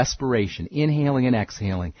dioxide, respiration, inhaling and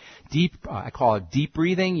exhaling. I call it deep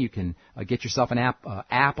breathing. You can get yourself an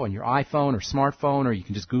app on your iPhone or smartphone, or you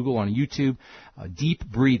can just Google on YouTube, deep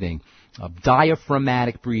breathing.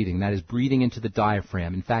 Diaphragmatic breathing, that is breathing into the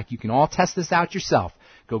diaphragm. In fact, you can all test this out yourself.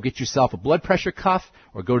 Go get yourself a blood pressure cuff,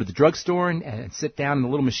 or go to the drugstore and sit down in the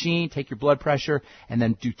little machine, take your blood pressure, and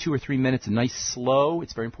then do 2 or 3 minutes of nice slow.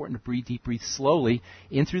 It's very important to breathe slowly,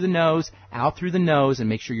 in through the nose, out through the nose, and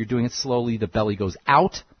make sure you're doing it slowly. The belly goes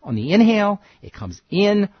out on the inhale, it comes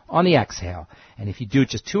in on the exhale. And if you do it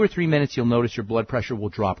just 2 or 3 minutes, you'll notice your blood pressure will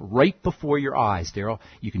drop right before your eyes, Daryl.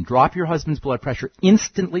 You can drop your husband's blood pressure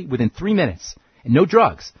instantly within 3 minutes, and no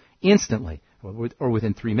drugs, instantly. Or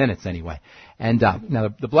within 3 minutes anyway. And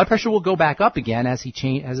now the blood pressure will go back up again as he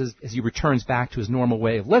returns back to his normal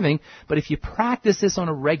way of living. But if you practice this on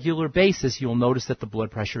a regular basis, you'll notice that the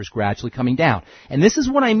blood pressure is gradually coming down. And this is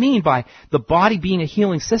what I mean by the body being a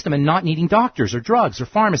healing system and not needing doctors or drugs or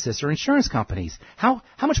pharmacists or insurance companies. How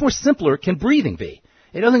much more simpler can breathing be?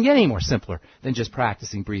 It doesn't get any more simpler than just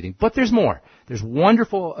practicing breathing. But there's more. There's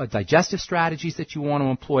wonderful digestive strategies that you want to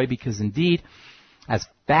employ, because indeed, as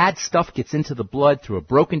bad stuff gets into the blood through a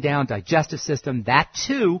broken down digestive system, that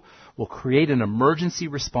too will create an emergency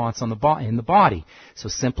response in the body. So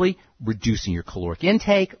simply reducing your caloric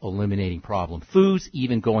intake, eliminating problem foods,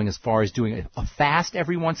 even going as far as doing a fast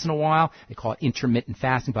every once in a while. They call it intermittent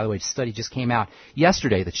fasting. By the way, a study just came out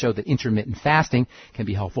yesterday that showed that intermittent fasting can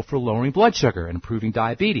be helpful for lowering blood sugar and improving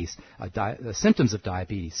diabetes, the symptoms of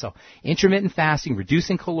diabetes. So intermittent fasting,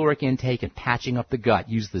 reducing caloric intake, and patching up the gut.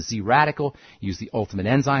 Use the Z-Radical, use the Ultimate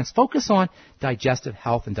Enzymes. Focus on digestive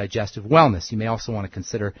health and digestive wellness. You may also want to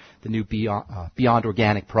consider the new Beyond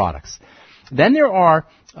Organic products. Then there are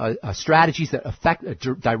strategies that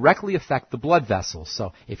directly affect the blood vessels.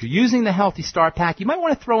 So if you're using the Healthy Start Pack, you might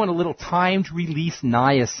want to throw in a little timed release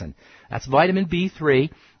niacin. That's vitamin B3.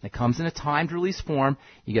 It comes in a timed release form.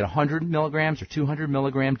 You get 100 milligrams or 200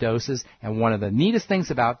 milligram doses. And one of the neatest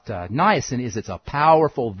things about niacin is it's a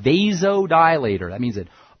powerful vasodilator. That means it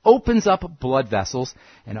opens up blood vessels,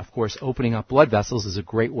 and of course opening up blood vessels is a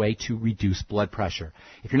great way to reduce blood pressure.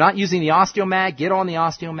 If you're not using the Osteomag, get on the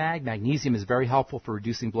Osteomag. Magnesium is very helpful for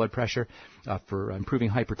reducing blood pressure, for improving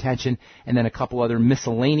hypertension, and then a couple other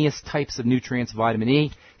miscellaneous types of nutrients. Vitamin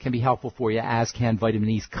E can be helpful for you, as can vitamin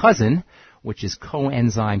E's cousin, which is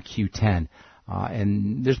coenzyme Q10.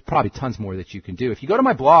 And there's probably tons more that you can do. If you go to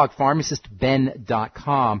my blog,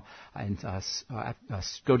 pharmacistben.com, and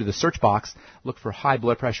go to the search box, look for high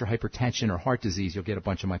blood pressure, hypertension, or heart disease, you'll get a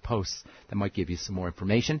bunch of my posts that might give you some more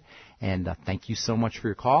information. And thank you so much for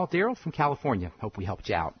your call. Daryl from California. Hope we helped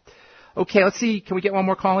you out. Okay, let's see. Can we get one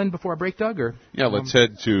more call in before I break, Doug? Or yeah, let's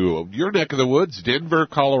head to your neck of the woods, Denver,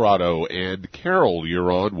 Colorado. And Carol,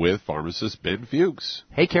 you're on with pharmacist Ben Fuchs.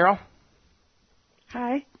 Hey, Carol.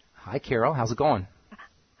 Hi. Hi, Carol. How's it going?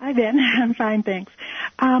 Hi, Ben. I'm fine, thanks.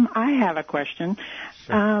 I have a question.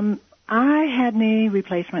 Sure. I had knee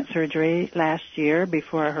replacement surgery last year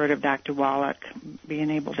before I heard of Dr. Wallach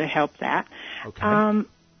being able to help that. Okay. And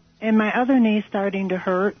my other knee's starting to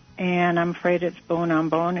hurt, and I'm afraid it's bone on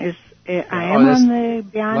bone. I am on the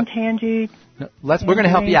Beyond Tangy. We're going to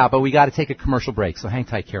help you out, but we got to take a commercial break, so hang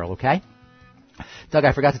tight, Carol, okay? Doug,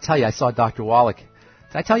 I forgot to tell you, I saw Dr. Wallach. Did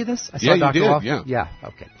I tell you this? I saw Dr. Wallach. Yeah,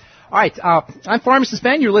 okay. All right, I'm Pharmacist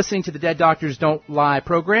Ben. You're listening to the Dead Doctors Don't Lie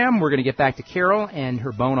program. We're going to get back to Carol and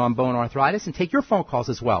her bone-on-bone arthritis and take your phone calls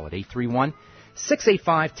as well at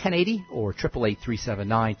 831-685-1080 or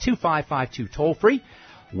 888-379-2552 toll-free.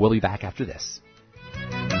 We'll be back after this.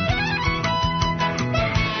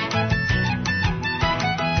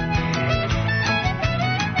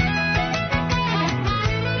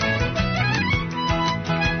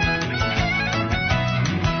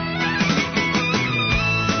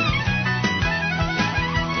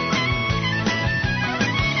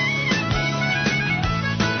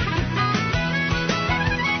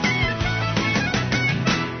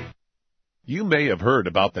 You may have heard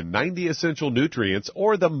about the 90 essential nutrients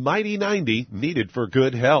or the Mighty 90 needed for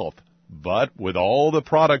good health. But with all the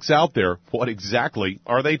products out there, what exactly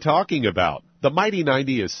are they talking about? The Mighty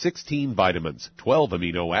 90 is 16 vitamins, 12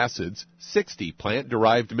 amino acids, 60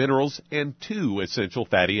 plant-derived minerals, and 2 essential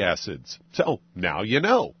fatty acids. So, now you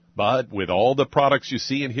know. But with all the products you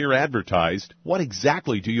see and hear advertised, what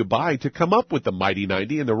exactly do you buy to come up with the Mighty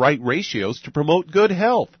 90 and the right ratios to promote good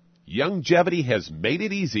health? Youngevity has made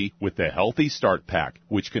it easy with the Healthy Start Pack,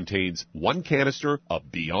 which contains 1 canister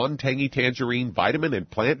of Beyond Tangy Tangerine Vitamin and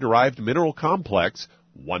Plant-Derived Mineral Complex,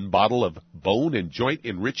 1 bottle of Bone and Joint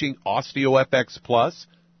Enriching OsteoFX Plus,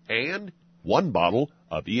 and 1 bottle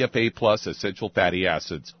of EFA Plus Essential Fatty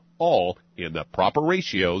Acids, all in the proper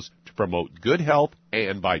ratios to promote good health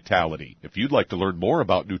and vitality. If you'd like to learn more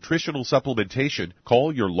about nutritional supplementation,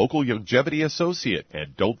 call your local Youngevity associate,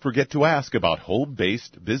 and don't forget to ask about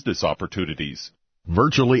home-based business opportunities.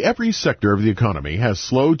 Virtually every sector of the economy has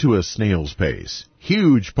slowed to a snail's pace.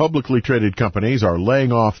 Huge publicly traded companies are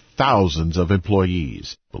laying off thousands of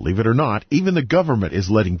employees. Believe it or not, even the government is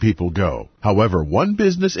letting people go. However, one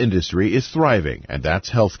business industry is thriving, and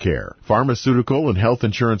that's healthcare. Pharmaceutical and health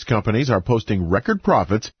insurance companies are posting record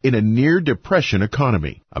profits in a near-depression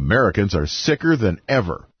economy. Americans are sicker than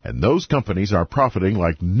ever, and those companies are profiting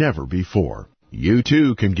like never before. You,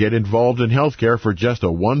 too, can get involved in healthcare for just a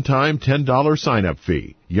one-time $10 sign-up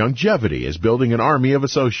fee. Youngevity is building an army of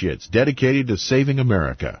associates dedicated to saving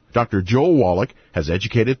America. Dr. Joel Wallach has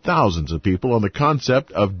educated thousands of people on the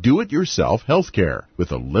concept of do-it-yourself healthcare.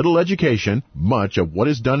 With a little education, much of what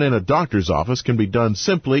is done in a doctor's office can be done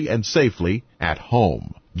simply and safely at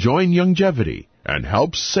home. Join Youngevity and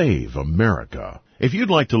help save America. If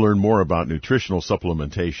you'd like to learn more about nutritional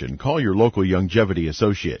supplementation, call your local Youngevity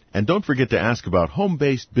associate, and don't forget to ask about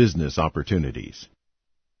home-based business opportunities.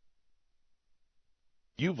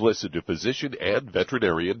 You've listened to physician and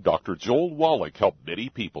veterinarian Dr. Joel Wallach help many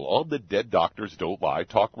people on the Dead Doctors Don't Lie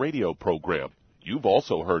talk radio program. You've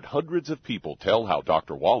also heard hundreds of people tell how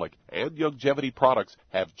Dr. Wallach and Youngevity products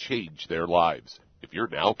have changed their lives. If you're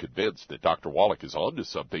now convinced that Dr. Wallach is onto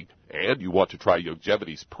something and you want to try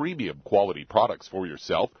Youngevity's premium quality products for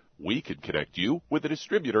yourself, we can connect you with a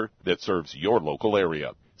distributor that serves your local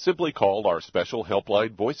area. Simply call our special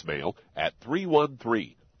helpline voicemail at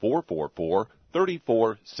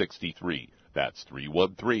 313-444-3463. That's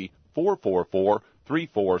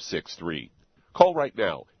 313-444-3463. Call right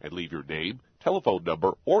now and leave your name, telephone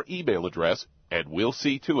number, or email address, and we'll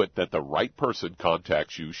see to it that the right person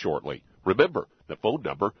contacts you shortly. Remember, the phone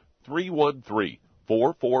number,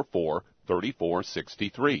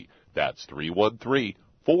 313-444-3463. That's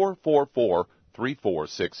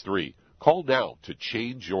 313-444-3463. Call now to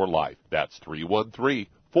change your life. That's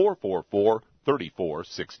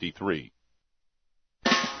 313-444-3463.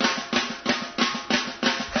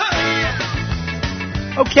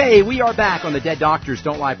 Okay, we are back on the Dead Doctors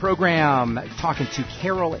Don't Lie program, talking to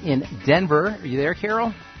Carol in Denver. Are you there,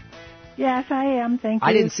 Carol? Yes, I am. Thank you.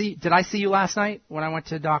 I didn't see. Did I see you last night when I went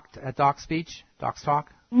to Doc's speech? Doc's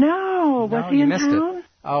talk? No. Was he in town? It.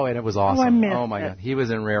 Oh, and it was awesome. Oh, I missed my God, he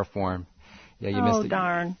was in rare form. Yeah, you missed it. Oh,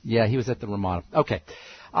 darn. Yeah, he was at the Ramada. Okay.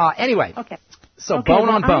 Anyway. Okay. So bone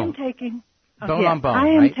on bone. Bone on bone. I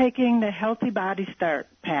am right? taking the Healthy Body Start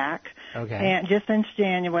Pack. Okay. And just since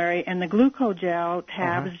January, and the Glucogel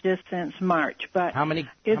tabs just since March. But how many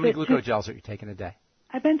Glucogels are you taking a day?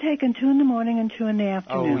 I've been taking 2 in the morning and 2 in the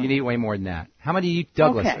afternoon. Oh, you need way more than that. How many do you,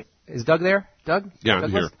 Douglas? Okay. Is Doug there? Doug? Yeah,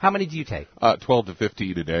 Douglas? I'm here. How many do you take? 12 to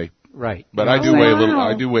 15 a day. Right. But I do weigh a little.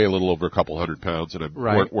 I do weigh a little over a couple 100 pounds, and I'm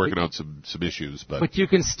working on some issues. But you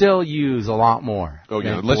can still use a lot more. Oh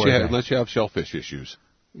yeah, unless you have shellfish issues.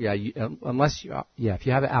 Yeah, if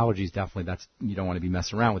you have allergies, definitely you don't want to be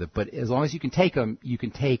messing around with it. But as long as you can take them, you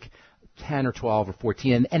can take 10 or 12 or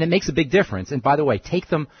 14, and it makes a big difference. And by the way, take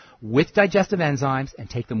them with digestive enzymes and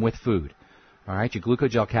take them with food. All right, your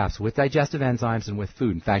Glucogel caps with digestive enzymes and with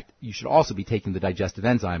food. In fact, you should also be taking the digestive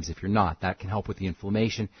enzymes if you're not. That can help with the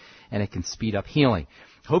inflammation, and it can speed up healing.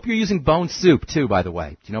 Hope you're using bone soup, too, by the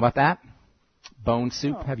way. Do you know about that? Bone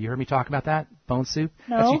soup. Oh. Have you heard me talk about that? Bone soup?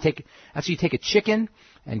 No. That's you take a chicken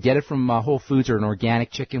and get it from Whole Foods or an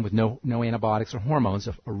organic chicken with no antibiotics or hormones,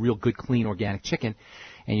 a real good, clean, organic chicken,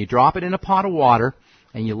 and you drop it in a pot of water,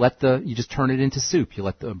 and you just turn it into soup.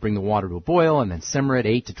 You bring the water to a boil and then simmer it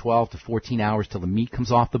 8 to 12 to 14 hours till the meat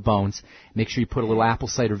comes off the bones. Make sure you put a little apple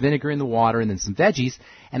cider vinegar in the water and then some veggies,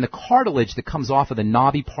 and the cartilage that comes off of the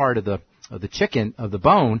knobby part of the chicken, of the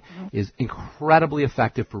bone, is incredibly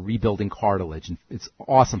effective for rebuilding cartilage. And it's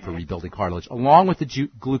awesome for rebuilding cartilage, along with the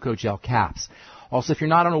Glucogel caps. Also, if you're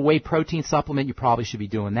not on a whey protein supplement, you probably should be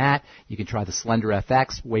doing that. You can try the Slender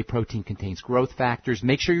FX. Whey protein contains growth factors.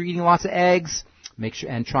 Make sure you're eating lots of eggs.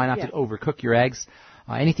 And try not to overcook your eggs.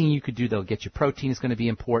 Anything you could do that'll get you protein is going to be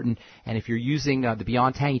important. And if you're using the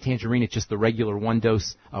Beyond Tangy Tangerine, it's just the regular 1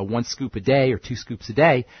 dose, 1 scoop a day or 2 scoops a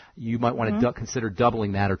day, you might want to consider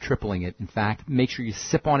doubling that or tripling it. In fact, make sure you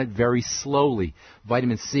sip on it very slowly.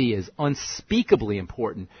 Vitamin C is unspeakably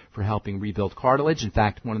important for helping rebuild cartilage. In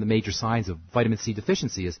fact, one of the major signs of vitamin C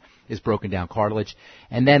deficiency is broken down cartilage.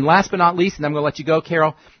 And then last but not least, and I'm going to let you go,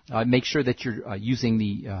 Carol, make sure that you're using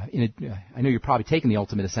I know you're probably taking the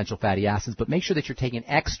Ultimate Essential Fatty Acids, but make sure that you're taking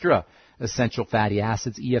extra essential fatty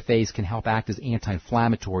acids. EFAs can help act as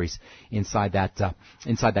anti-inflammatories inside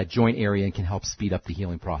that joint area and can help speed up the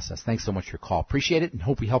healing process. Thanks so much for your call. Appreciate it and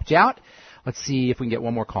hope we helped you out. Let's see if we can get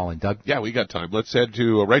one more call in. Doug? Yeah, we got time. Let's head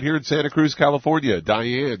to right here in Santa Cruz, California.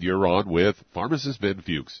 Diane, you're on with pharmacist Ben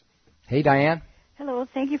Fuchs. Hey, Diane. Hello,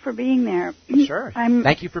 thank you for being there. Sure.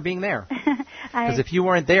 Thank you for being there. Because if you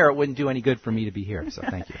weren't there, it wouldn't do any good for me to be here, so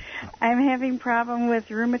thank you. I'm having problem with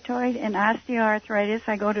rheumatoid and osteoarthritis.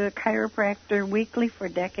 I go to a chiropractor weekly for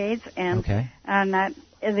decades, and a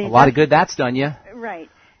lot of good that's done you.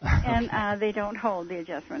 Right. And they don't hold the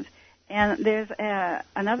adjustments. And there's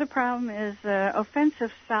another problem is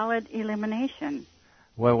offensive solid elimination.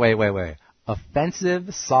 Wait.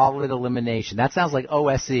 Offensive solid elimination. That sounds like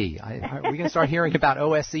OSE. Are we going to start hearing about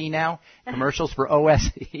OSE now? Commercials for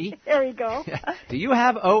OSE? There you go. Do you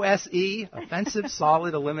have OSE, offensive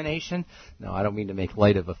solid elimination? No, I don't mean to make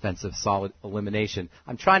light of offensive solid elimination.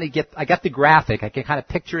 I'm trying to I got the graphic. I can kind of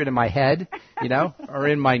picture it in my head, or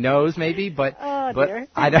in my nose maybe, but dear.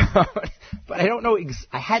 I don't know.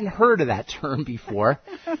 I hadn't heard of that term before,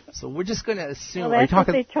 so we're just going to assume. Well, that's what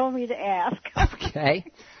they told me to ask. Okay.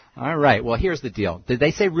 All right. Well, here's the deal. Did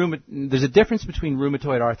they say there's a difference between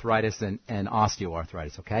rheumatoid arthritis and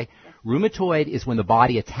osteoarthritis, okay? Rheumatoid is when the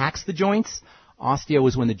body attacks the joints. Osteo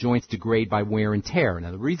is when the joints degrade by wear and tear.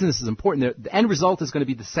 Now, the reason this is important, the end result is going to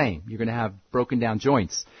be the same. You're going to have broken down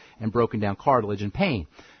joints and broken down cartilage and pain.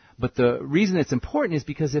 But the reason it's important is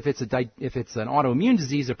because if it's an autoimmune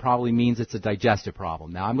disease, it probably means it's a digestive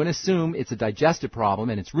problem. Now, I'm going to assume it's a digestive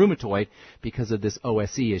problem and it's rheumatoid because of this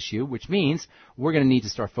OSE issue, which means we're going to need to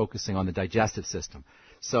start focusing on the digestive system.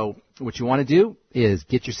 So what you want to do is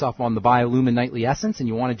get yourself on the BioLumin Nightly Essence, and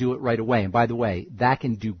you want to do it right away. And by the way, that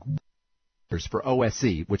can do for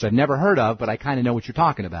OSE, which I've never heard of, but I kind of know what you're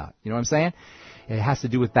talking about. You know what I'm saying? It has to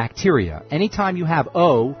do with bacteria. Anytime you have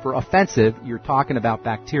O for offensive, you're talking about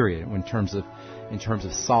bacteria in terms of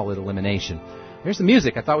solid elimination. Here's the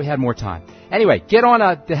music. I thought we had more time. Anyway, get on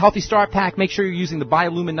the Healthy Start Pack. Make sure you're using the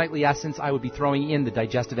BioLumin Nightly Essence. I would be throwing in the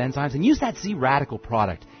digestive enzymes. And use that Z-Radical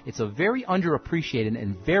product. It's a very underappreciated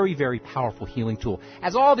and very, very powerful healing tool,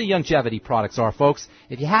 as all the longevity products are, folks.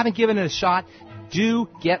 If you haven't given it a shot, do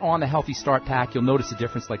get on the Healthy Start Pack. You'll notice a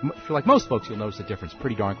difference. Like most folks, you'll notice a difference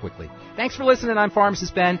pretty darn quickly. Thanks for listening. I'm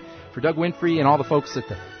Pharmacist Ben. For Doug Winfrey and all the folks at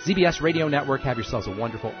the ZBS Radio Network, have yourselves a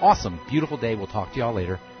wonderful, awesome, beautiful day. We'll talk to y'all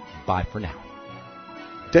later. Bye for now.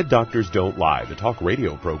 Dead Doctors Don't Lie, the talk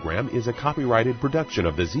radio program, is a copyrighted production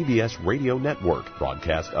of the ZBS Radio Network.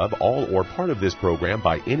 Broadcast of all or part of this program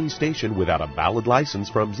by any station without a valid license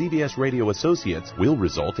from ZBS Radio Associates will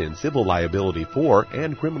result in civil liability for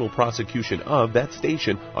and criminal prosecution of that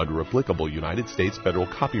station under applicable United States federal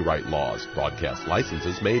copyright laws. Broadcast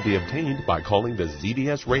licenses may be obtained by calling the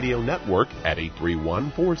ZBS Radio Network at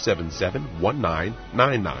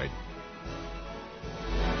 831-477-1999.